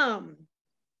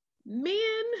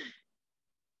 Men,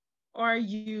 are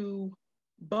you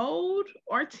bold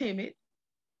or timid?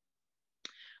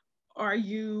 Are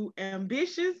you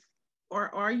ambitious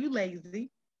or are you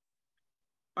lazy?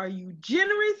 Are you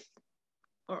generous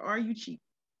or are you cheap?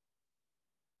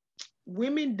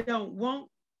 Women don't want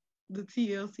the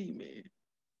TLC man.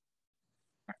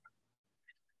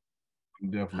 I'm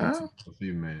definitely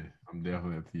TLC, man. I'm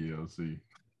definitely a TLC.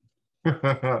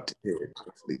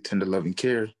 Definitely tender loving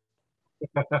care.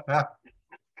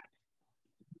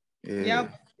 Yeah.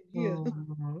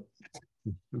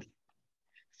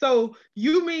 So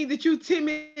you mean that you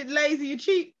timid, lazy, and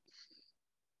cheap?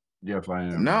 Yes, I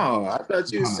am. No, I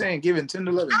thought you were saying giving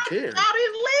tender loving care. I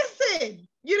didn't listen.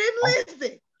 You didn't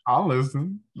listen. I'll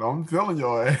listen. I'm telling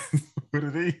your ass what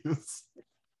it is.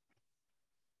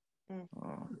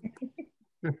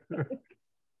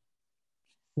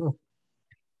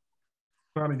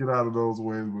 Trying to get out of those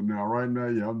ways, but now, right now,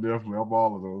 yeah, I'm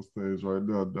all of those things right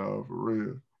now, dog, for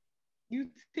real. You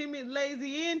timid,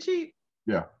 lazy, and cheap?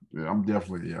 Yeah, I'm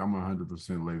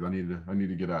 100% lazy. I need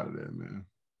to get out of that, man.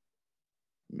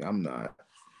 I'm not.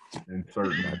 And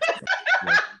certain,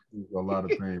 a lot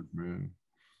of things, man.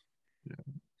 Yeah.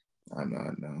 I'm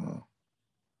not, no.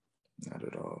 Not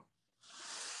at all.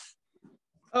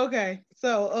 Okay,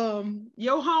 so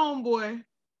your homeboy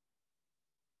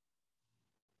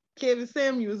Kevin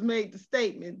Samuels made the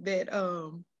statement that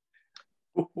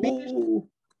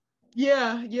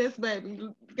yes, baby,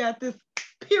 got this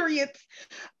period.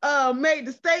 Made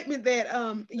the statement that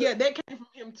that came from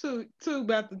him too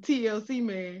about the TLC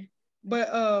man. But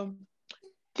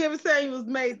Kevin Samuels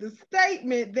made the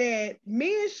statement that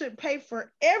men should pay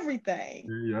for everything.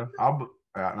 Yeah,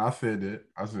 I said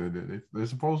that they're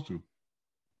supposed to.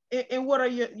 And what are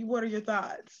your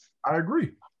thoughts? I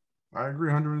agree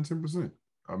 110%.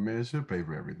 A man should pay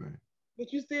for everything.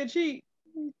 But you still cheat.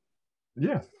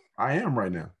 Yeah, I am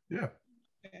right now. Yeah.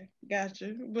 Okay,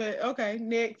 gotcha. But okay,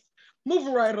 next.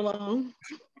 Moving right along.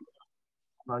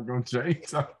 I'm not gonna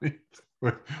change. I mean,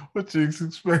 what you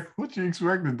expect? What you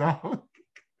expecting, dog?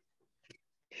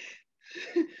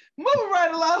 Moving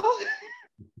right along.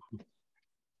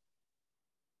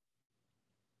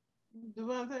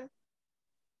 Devontae?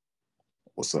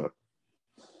 What's up?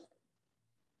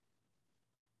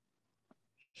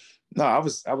 No, I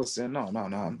was saying no.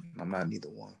 I'm not neither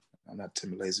one. I'm not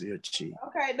timid, lazy, or cheap.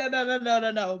 Okay,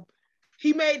 no.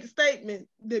 He made the statement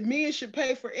that men should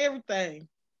pay for everything.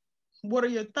 What are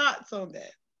your thoughts on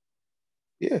that?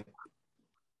 Yeah.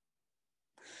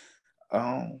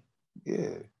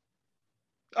 Yeah.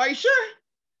 Are you sure?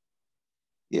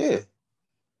 Yeah.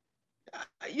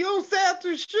 You don't sound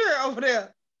too sure over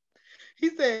there. He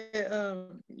said,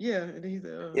 yeah. And he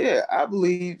said, yeah, I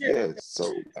believe, yeah.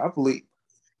 So I believe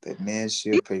that men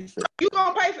should pay for You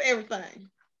gonna pay for everything.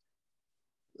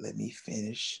 Let me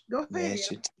finish. Go ahead.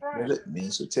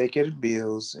 Men should take care of the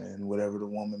bills, and whatever the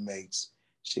woman makes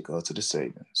should go to the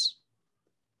savings.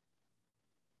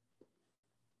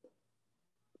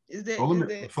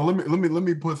 Let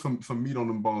me put some meat on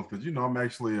them bones, because I'm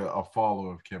actually a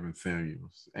follower of Kevin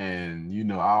Samuels, and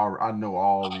I know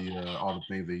all the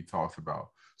things that he talks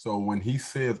about. So when he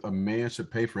says a man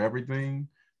should pay for everything,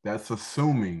 that's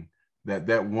assuming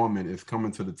that woman is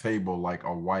coming to the table like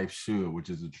a wife should, which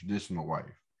is a traditional wife.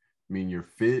 I mean, you're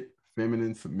fit,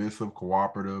 feminine, submissive,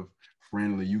 cooperative,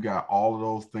 friendly. You got all of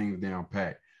those things down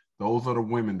pat. Those are the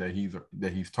women that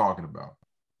he's talking about.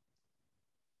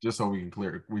 Just so we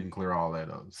can clear all that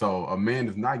up. So a man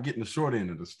is not getting the short end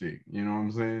of the stick. You know what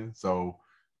I'm saying? So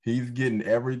he's getting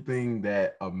everything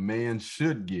that a man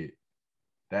should get.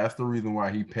 That's the reason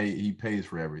why he pays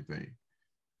for everything.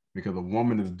 Because a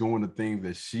woman is doing the things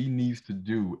that she needs to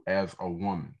do as a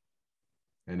woman.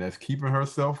 And that's keeping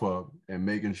herself up and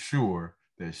making sure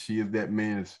that she is that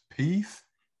man's peace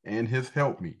and his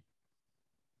helpmeet.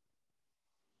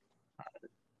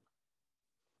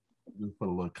 Just put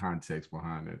a little context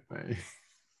behind that thing.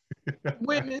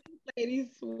 Witness,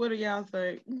 ladies, what do y'all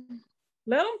think?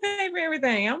 Let them pay for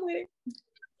everything. I'm with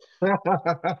it.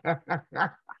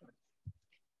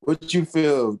 What you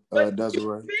feel,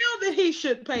 Desiree? You feel that he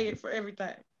should pay it for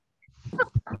everything?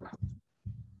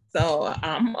 So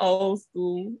I'm old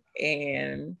school,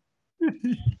 and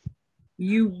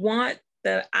you want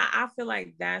I feel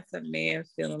like that's a man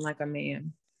feeling like a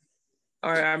man,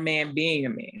 or a man being a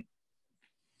man.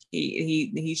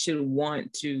 He should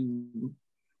want to.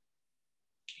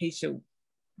 He should.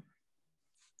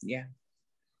 Yeah.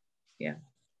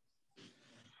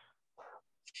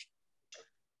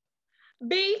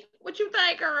 B, what you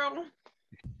think, girl?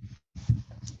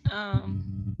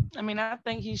 I mean, I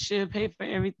think he should pay for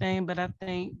everything, but I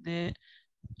think that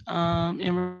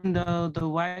even though the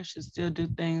wife should still do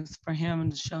things for him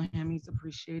and to show him he's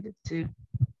appreciated too.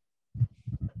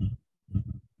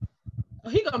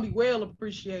 He gonna be well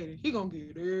appreciated. He gonna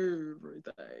get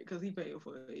everything because he paid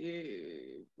for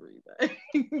everything.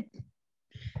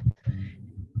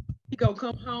 He gonna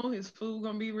come home, his food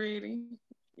gonna be ready,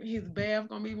 his bath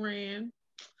gonna be ran,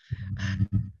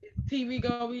 his TV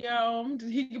gonna be on.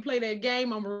 He can play that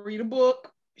game. I'm gonna read a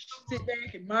book, sit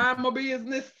back and mind my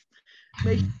business,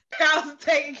 make sure the house is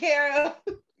taken care of.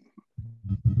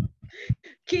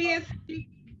 Kids,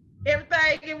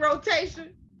 everything in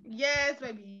rotation. Yes,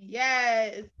 baby,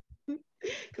 yes.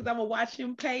 Because I'm going to watch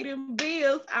him pay them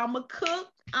bills. I'm going to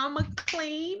cook. I'm going to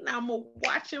clean. I'm going to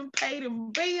watch him pay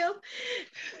them bills.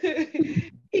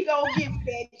 He going to give me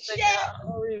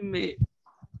that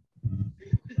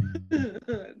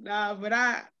check. Nah, but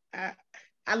I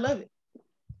love it.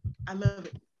 I love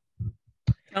it.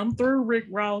 Come through, Rick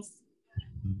Ross.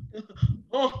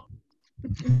 Oh.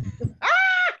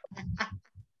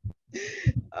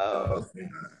 Oh.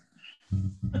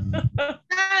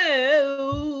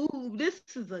 Oh, this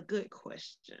is a good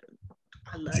question.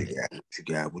 I love it.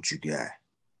 What you got?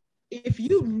 If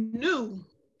you knew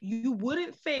you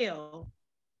wouldn't fail,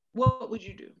 what would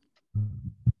you do?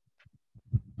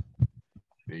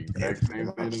 The exact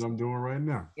same thing that I'm doing right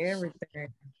now.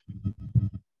 Everything.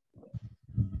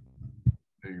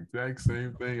 The exact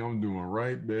same thing I'm doing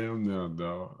right damn now,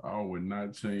 dog. I would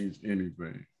not change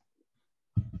anything.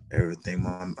 Everything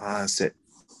my mindset.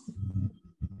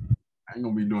 I ain't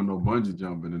gonna be doing no bungee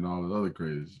jumping and all this other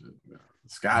crazy shit.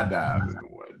 Skydiving and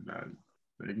whatnot.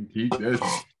 They can keep that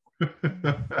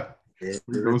shit.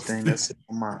 Everything that's in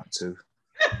my mind too.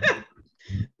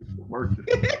 Working.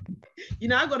 You're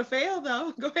not gonna fail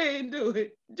though. Go ahead and do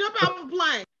it. Jump out of a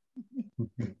plane.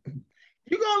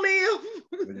 You gonna live.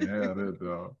 Yeah, that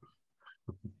dog.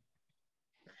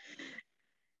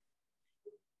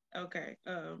 Okay.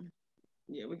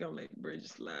 Yeah, we're gonna let Bridget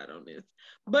slide on this.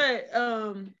 But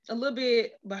a little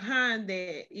bit behind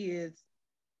that is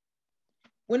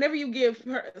whenever you give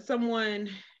someone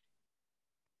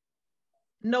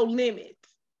no limits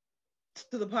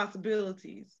to the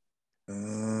possibilities, a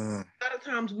lot of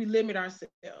times we limit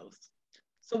ourselves.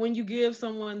 So when you give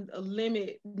someone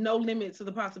no limit to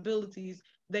the possibilities,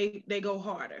 they go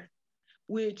harder,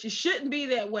 which it shouldn't be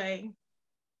that way.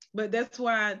 But that's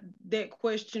why that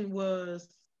question was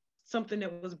something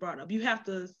that was brought up. You have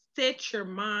to set your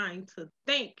mind to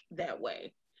think that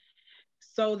way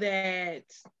so that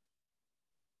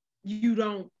you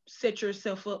don't set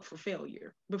yourself up for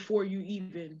failure before you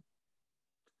even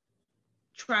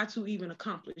try to even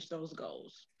accomplish those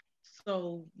goals.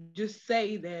 So just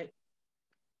say that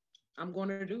I'm going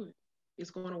to do it.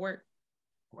 It's going to work.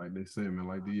 Like they say, man,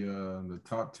 like the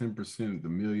top 10%, the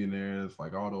millionaires,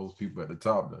 like all those people at the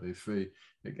top, that they say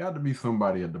it got to be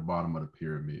somebody at the bottom of the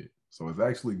pyramid. So it's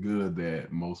actually good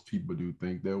that most people do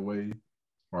think that way,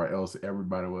 or else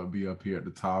everybody will be up here at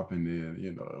the top, and then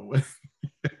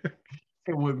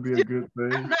it wouldn't be a good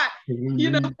thing.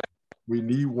 We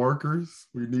need workers,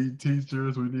 we need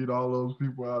teachers, we need all those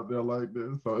people out there like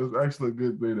this. So it's actually a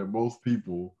good thing that most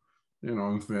people, you know what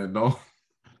I'm saying,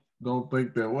 don't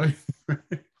think that way.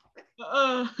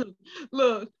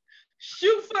 Look,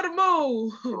 shoot for the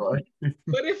moon. Right.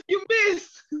 But if you miss,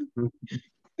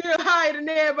 you're higher than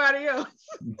everybody else.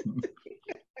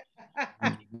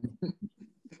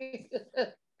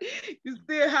 You're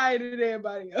still higher than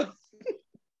everybody else.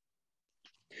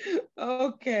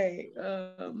 Okay.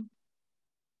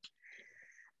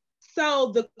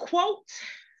 So the quote,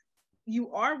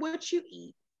 "You are what you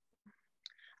eat."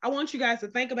 I want you guys to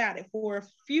think about it for a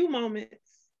few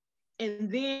moments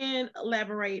and then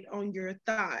elaborate on your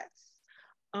thoughts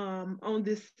on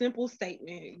this simple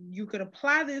statement. You could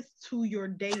apply this to your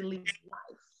daily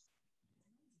life.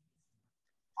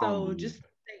 So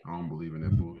I don't believe in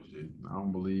that bullshit. I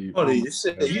don't believe. Oh, you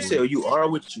said you are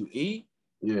what you eat?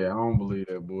 Yeah, I don't believe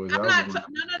that bullshit.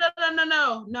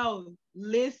 No.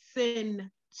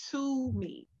 Listen to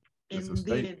me. And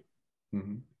then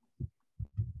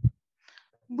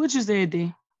What you said,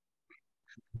 D?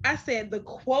 I said the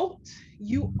quote,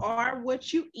 "You are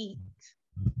what you eat."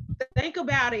 think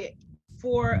about it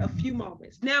for a few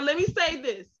moments. Now, let me say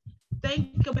this.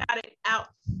 Think about it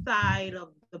outside of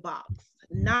the box,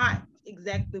 not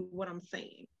exactly what I'm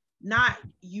saying. Not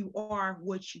you are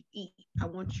what you eat. I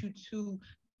want you to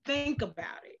think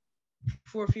about it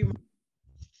for a few moments.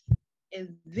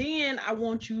 And then I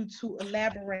want you to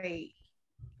elaborate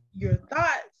your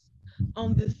thoughts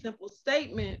on this simple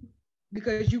statement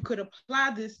because you could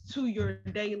apply this to your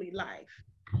daily life.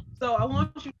 So I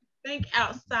want you to think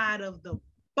outside of the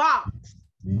box,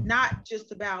 not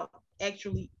just about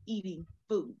actually eating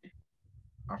food.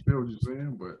 I feel what you're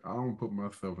saying, but I don't put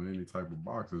myself in any type of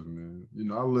boxes, man. You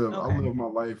know, I live my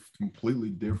life completely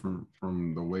different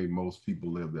from the way most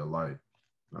people live their life.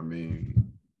 I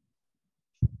mean,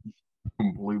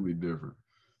 completely different.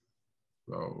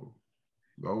 So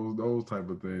those type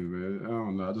of things, man. I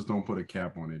don't know. I just don't put a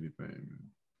cap on anything, man.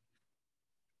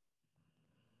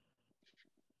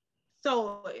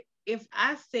 So if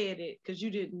I said it, because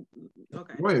you didn't,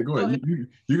 okay. Go ahead. So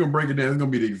you can break it down. It's gonna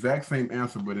be the exact same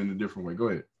answer, but in a different way. Go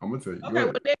ahead. I'm gonna tell you. Okay,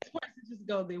 well, next question, just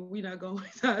go there. We're not going to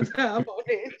waste our time on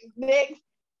this. Next.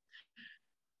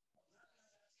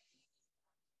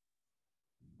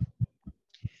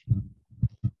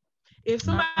 If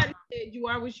somebody said you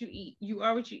are what you eat, you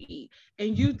are what you eat,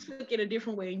 and you took it a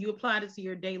different way and you applied it to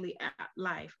your daily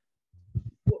life.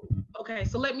 Okay,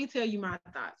 so let me tell you my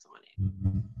thoughts on it.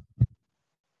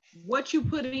 What you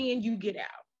put in, you get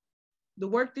out. The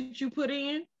work that you put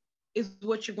in is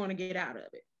what you're going to get out of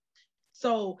it.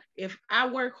 So if I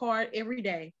work hard every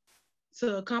day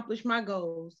to accomplish my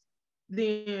goals,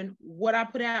 then what I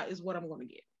put out is what I'm going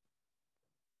to get.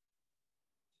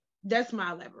 That's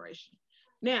my elaboration.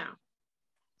 Now,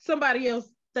 somebody else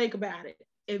think about it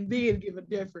and then give a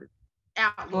different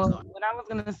outlook on it. What I was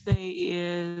going to say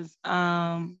is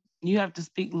you have to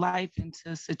speak life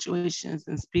into situations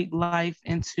and speak life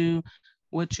into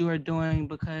what you are doing,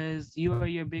 because you are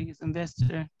your biggest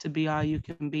investor to be all you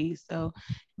can be. So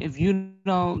if you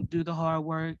don't do the hard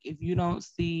work, if you don't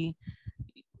see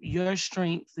your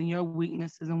strengths and your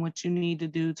weaknesses and what you need to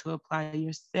do to apply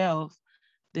yourself,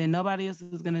 then nobody else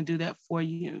is going to do that for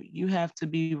you. You have to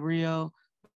be real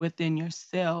within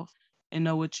yourself and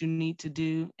know what you need to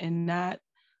do, and not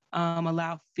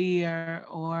allow fear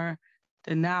or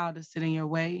denial to sit in your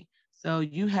way. So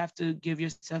you have to give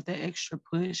yourself that extra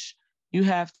push. You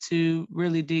have to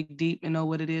really dig deep and know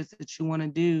what it is that you want to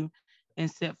do and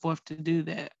set forth to do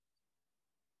that.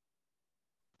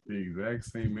 The exact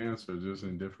same answer, just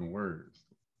in different words.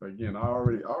 Again, I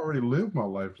already lived my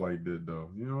life like that, though.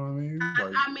 You know what I mean?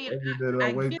 Like every day that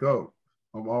I wake up,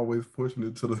 I'm always pushing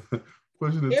it to the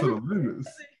limits.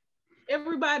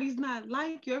 Everybody's not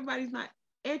like you. Everybody's not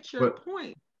at your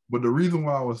point. But the reason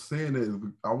why I was saying that is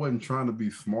I wasn't trying to be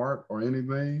smart or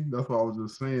anything. That's why I was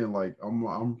just saying, like,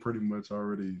 I'm pretty much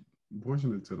already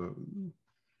pushing it to the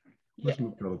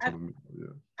pedal to the middle.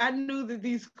 Yeah. I knew that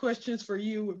these questions for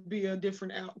you would be a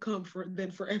different outcome than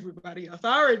for everybody else.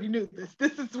 I already knew this.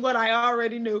 This is what I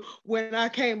already knew when I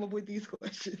came up with these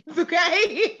questions.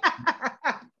 Okay.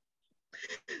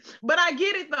 But I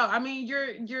get it though. I mean,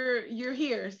 you're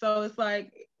here, so it's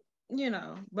like, you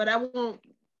know. But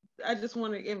I just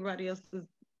wanted everybody else's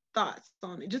thoughts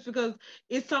on it, just because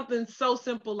it's something so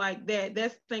simple like that.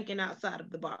 That's thinking outside of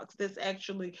the box. That's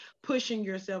actually pushing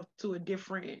yourself to a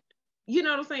different. You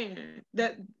know what I'm saying?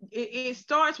 That it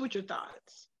starts with your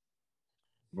thoughts.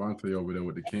 Vontae over there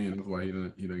with the can. That's why he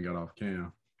didn't get off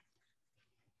cam.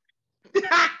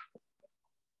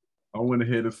 I went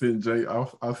ahead and sent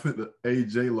I sent the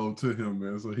J-Lo to him,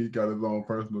 man. So he got his own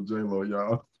personal J-Lo,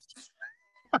 y'all.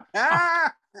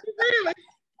 Really?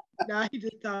 Nah, he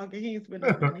just talking. He ain't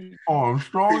spending money. Oh, I'm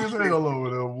strong as hell over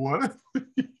there, boy.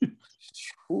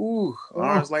 Ooh,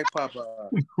 arms like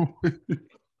Popeye.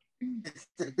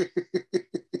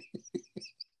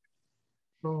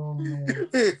 Oh, man.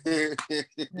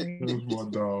 That's my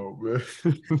dog, man.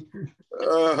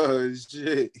 Oh,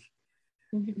 shit.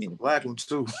 Black one,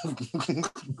 too.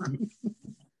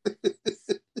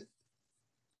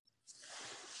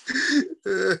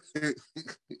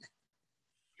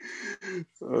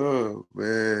 Oh,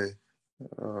 man.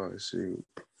 Oh, shoot.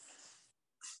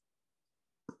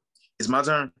 It's my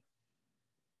turn?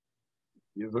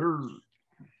 Yes, sir. All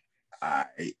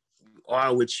right. You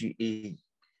are what you eat.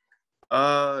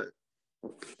 The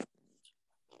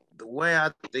way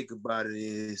I think about it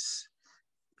is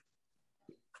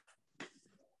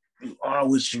you are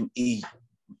what you eat.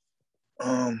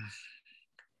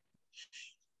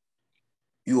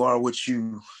 You are what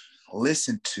you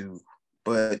listen to,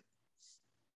 but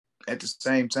at the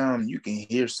same time, you can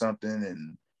hear something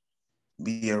and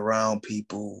be around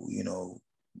people, you know,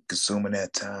 consuming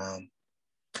that time.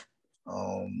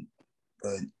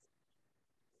 But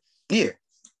yeah,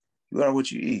 you are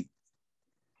what you eat.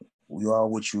 You are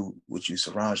what you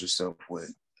surround yourself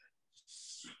with.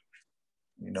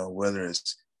 You know, whether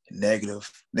it's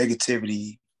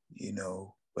negativity, you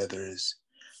know, whether it's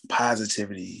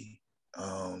positivity,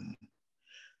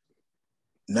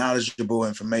 knowledgeable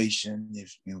information.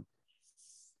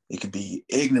 It could be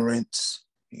ignorance.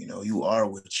 You know, you are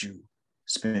what you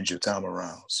spend your time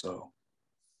around. So,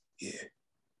 yeah.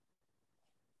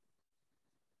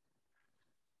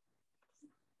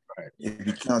 Right. It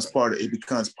becomes part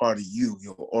of you,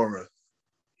 your aura.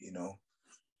 You know,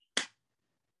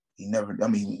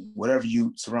 whatever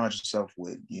you surround yourself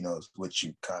with, you know, is what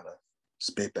you kind of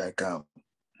spit back out.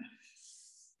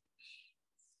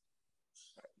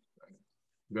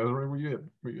 Desiree, where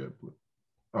you at?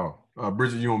 Oh,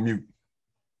 Bridget, you on mute.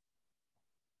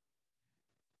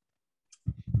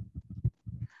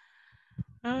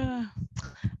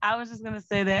 I was just gonna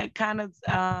say that kind of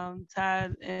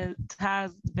ties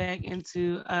back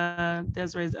into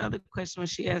Desiree's other question when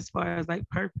she asked as far as like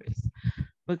purpose,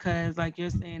 because like you're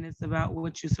saying, it's about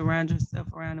what you surround yourself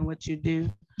around and what you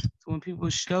do. So when people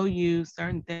show you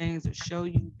certain things or show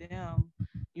you them,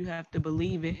 you have to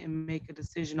believe it and make a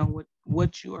decision on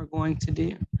what you are going to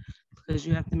do, because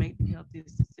you have to make the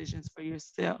healthiest decisions for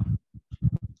yourself.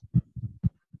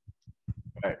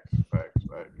 Facts.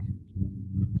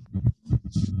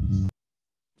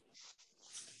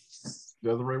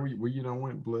 Desiree, where you done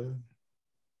went, blood?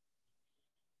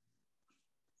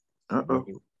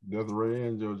 Desiree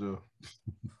and JoJo.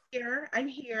 I'm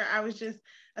here.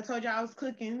 I told you I was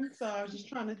cooking, so I was just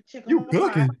trying to check on you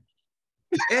cooking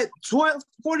at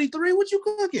 12:43. What you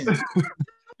cooking?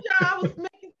 I was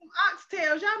making some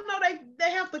oxtails. Y'all know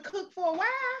they have to cook for a while.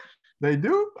 They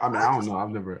do? I mean, I don't know. I've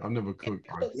never cooked.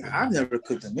 I've never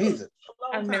cooked them either.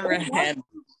 I've never had.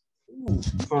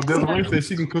 So Desiree said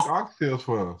she can cook oxtails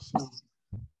for us.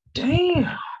 Damn.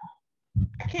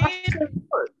 I can't.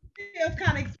 It's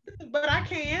kind of expensive, but I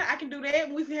can do that.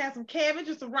 We can have some cabbage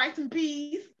or some rice and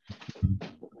peas.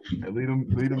 Hey, leave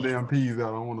them damn peas out.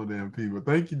 I don't want no damn peas. But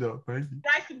thank you, though. Thank you.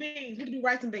 Rice and beans. We can do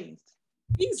rice and beans.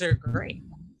 These are great.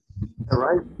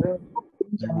 Right.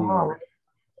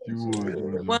 You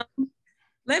would. Well,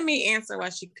 let me answer while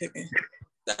she's cooking.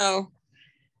 So,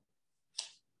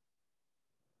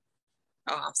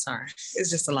 I'm sorry. It's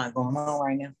just a lot going on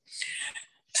right now.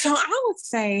 So I would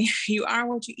say you are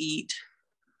what you eat.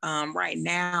 Right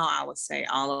now, I would say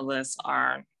all of us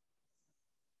are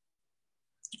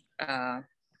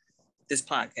this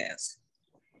podcast.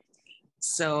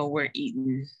 So we're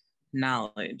eating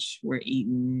knowledge, we're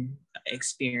eating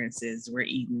experiences, we're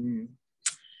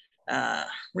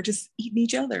just eating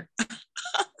each other.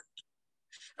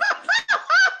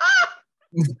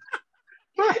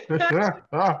 Okay. Yeah,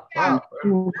 all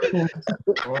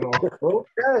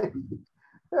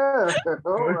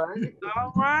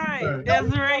right.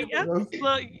 Desiree,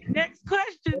 look, next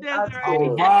question,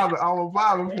 Desiree. I was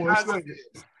vibing for a second.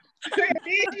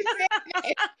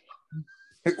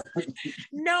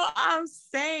 No, I'm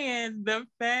saying the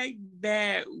fact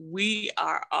that we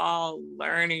are all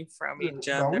learning from each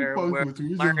other. We're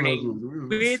learning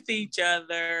with each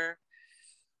other.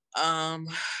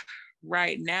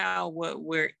 Right now, what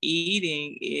we're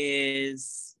eating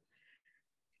is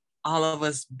all of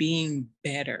us being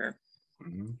better.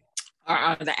 Mm-hmm.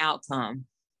 Or the outcome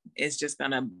is just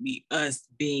gonna be us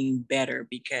being better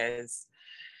because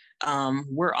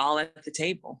we're all at the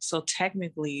table. So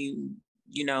technically,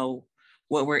 you know,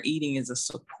 what we're eating is a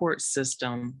support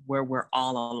system where we're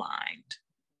all aligned.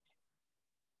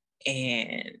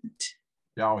 And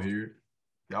y'all hear it.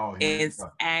 It's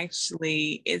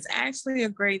actually a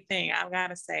great thing. I've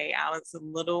got to say, I was a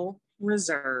little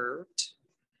reserved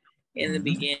in the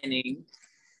beginning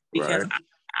because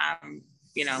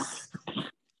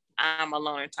I'm a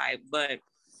loner type, but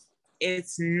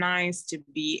it's nice to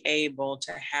be able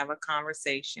to have a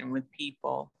conversation with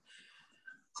people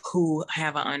who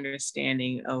have an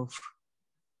understanding of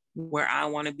where I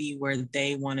want to be, where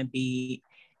they want to be,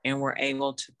 and we're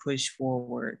able to push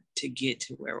forward to get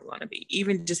to where we want to be.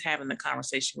 Even just having the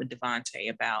conversation with Devontae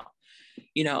about,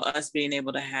 you know, us being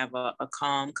able to have a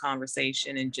calm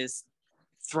conversation and just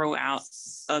throw out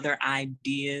other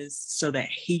ideas so that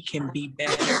he can be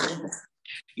better,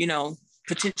 you know,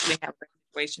 potentially have a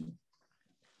situation.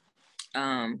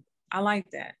 I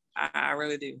like that. I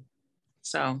really do.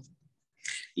 So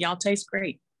y'all taste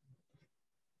great.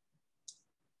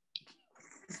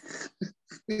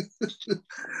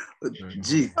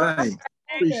 Gee, thanks.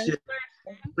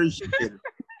 Appreciate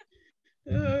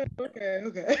it.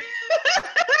 Okay.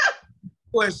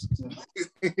 Question.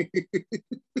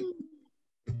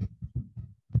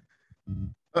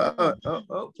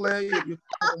 Play your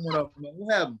phone up, man.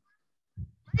 What happened?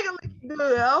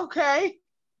 Okay.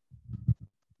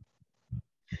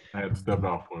 I had to step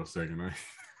out for a second. Go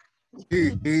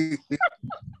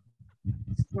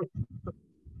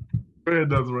ahead,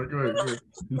 Desiree. Go ahead.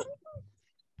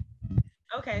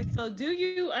 Okay, so do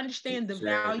you understand the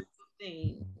value of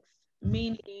things?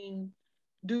 Meaning,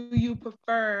 do you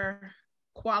prefer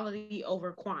quality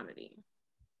over quantity?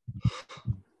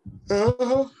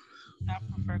 I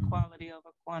prefer quality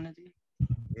over quantity.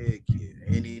 Heck yeah,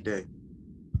 any day.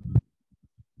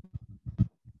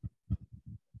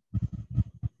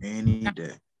 Any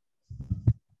day.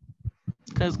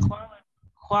 Because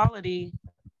quality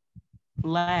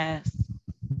lasts.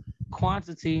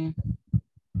 Quantity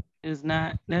is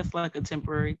not. That's like a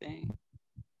temporary thing.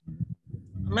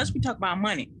 Unless we talk about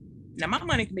money. Now, my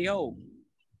money can be old.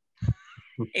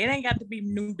 It ain't got to be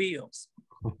new bills.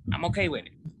 I'm okay with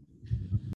it.